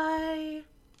 Bye-bye.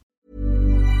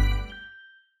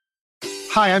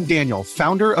 Hi, I'm Daniel,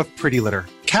 founder of Pretty Litter.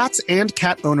 Cats and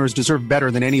cat owners deserve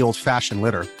better than any old-fashioned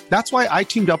litter. That's why I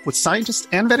teamed up with scientists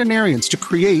and veterinarians to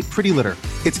create Pretty Litter.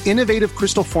 Its innovative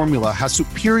crystal formula has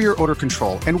superior odor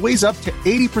control and weighs up to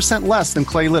 80% less than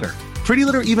clay litter. Pretty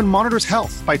Litter even monitors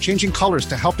health by changing colors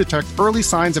to help detect early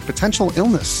signs of potential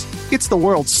illness. It's the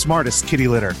world's smartest kitty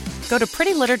litter. Go to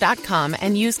prettylitter.com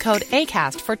and use code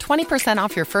ACAST for 20%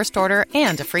 off your first order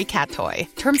and a free cat toy.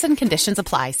 Terms and conditions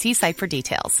apply. See site for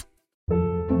details.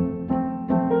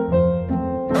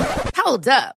 Hold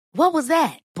up. What was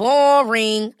that?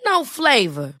 Boring. No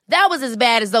flavor. That was as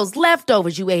bad as those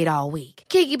leftovers you ate all week.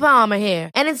 Keke Palmer here,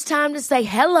 and it's time to say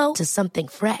hello to something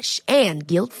fresh and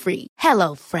guilt-free.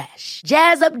 Hello Fresh.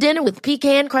 Jazz up dinner with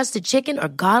pecan-crusted chicken or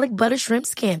garlic butter shrimp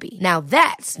scampi. Now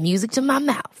that's music to my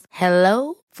mouth.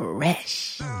 Hello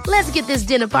Fresh. Let's get this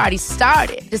dinner party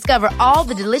started. Discover all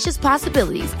the delicious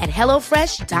possibilities at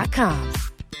HelloFresh.com.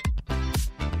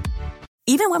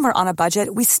 Even when we're on a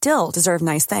budget, we still deserve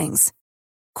nice things.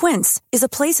 Quince is a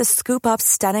place to scoop up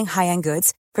stunning high-end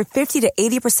goods for 50 to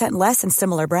 80% less than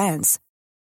similar brands.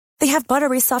 They have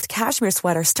buttery soft cashmere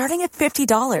sweaters starting at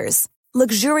 $50,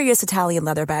 luxurious Italian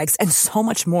leather bags, and so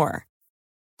much more.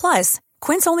 Plus,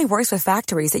 Quince only works with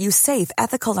factories that use safe,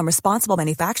 ethical, and responsible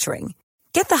manufacturing.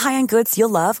 Get the high-end goods you'll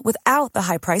love without the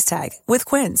high price tag with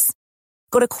Quince.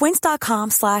 Go to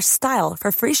quince.com/style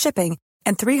for free shipping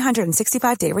and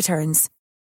 365-day returns.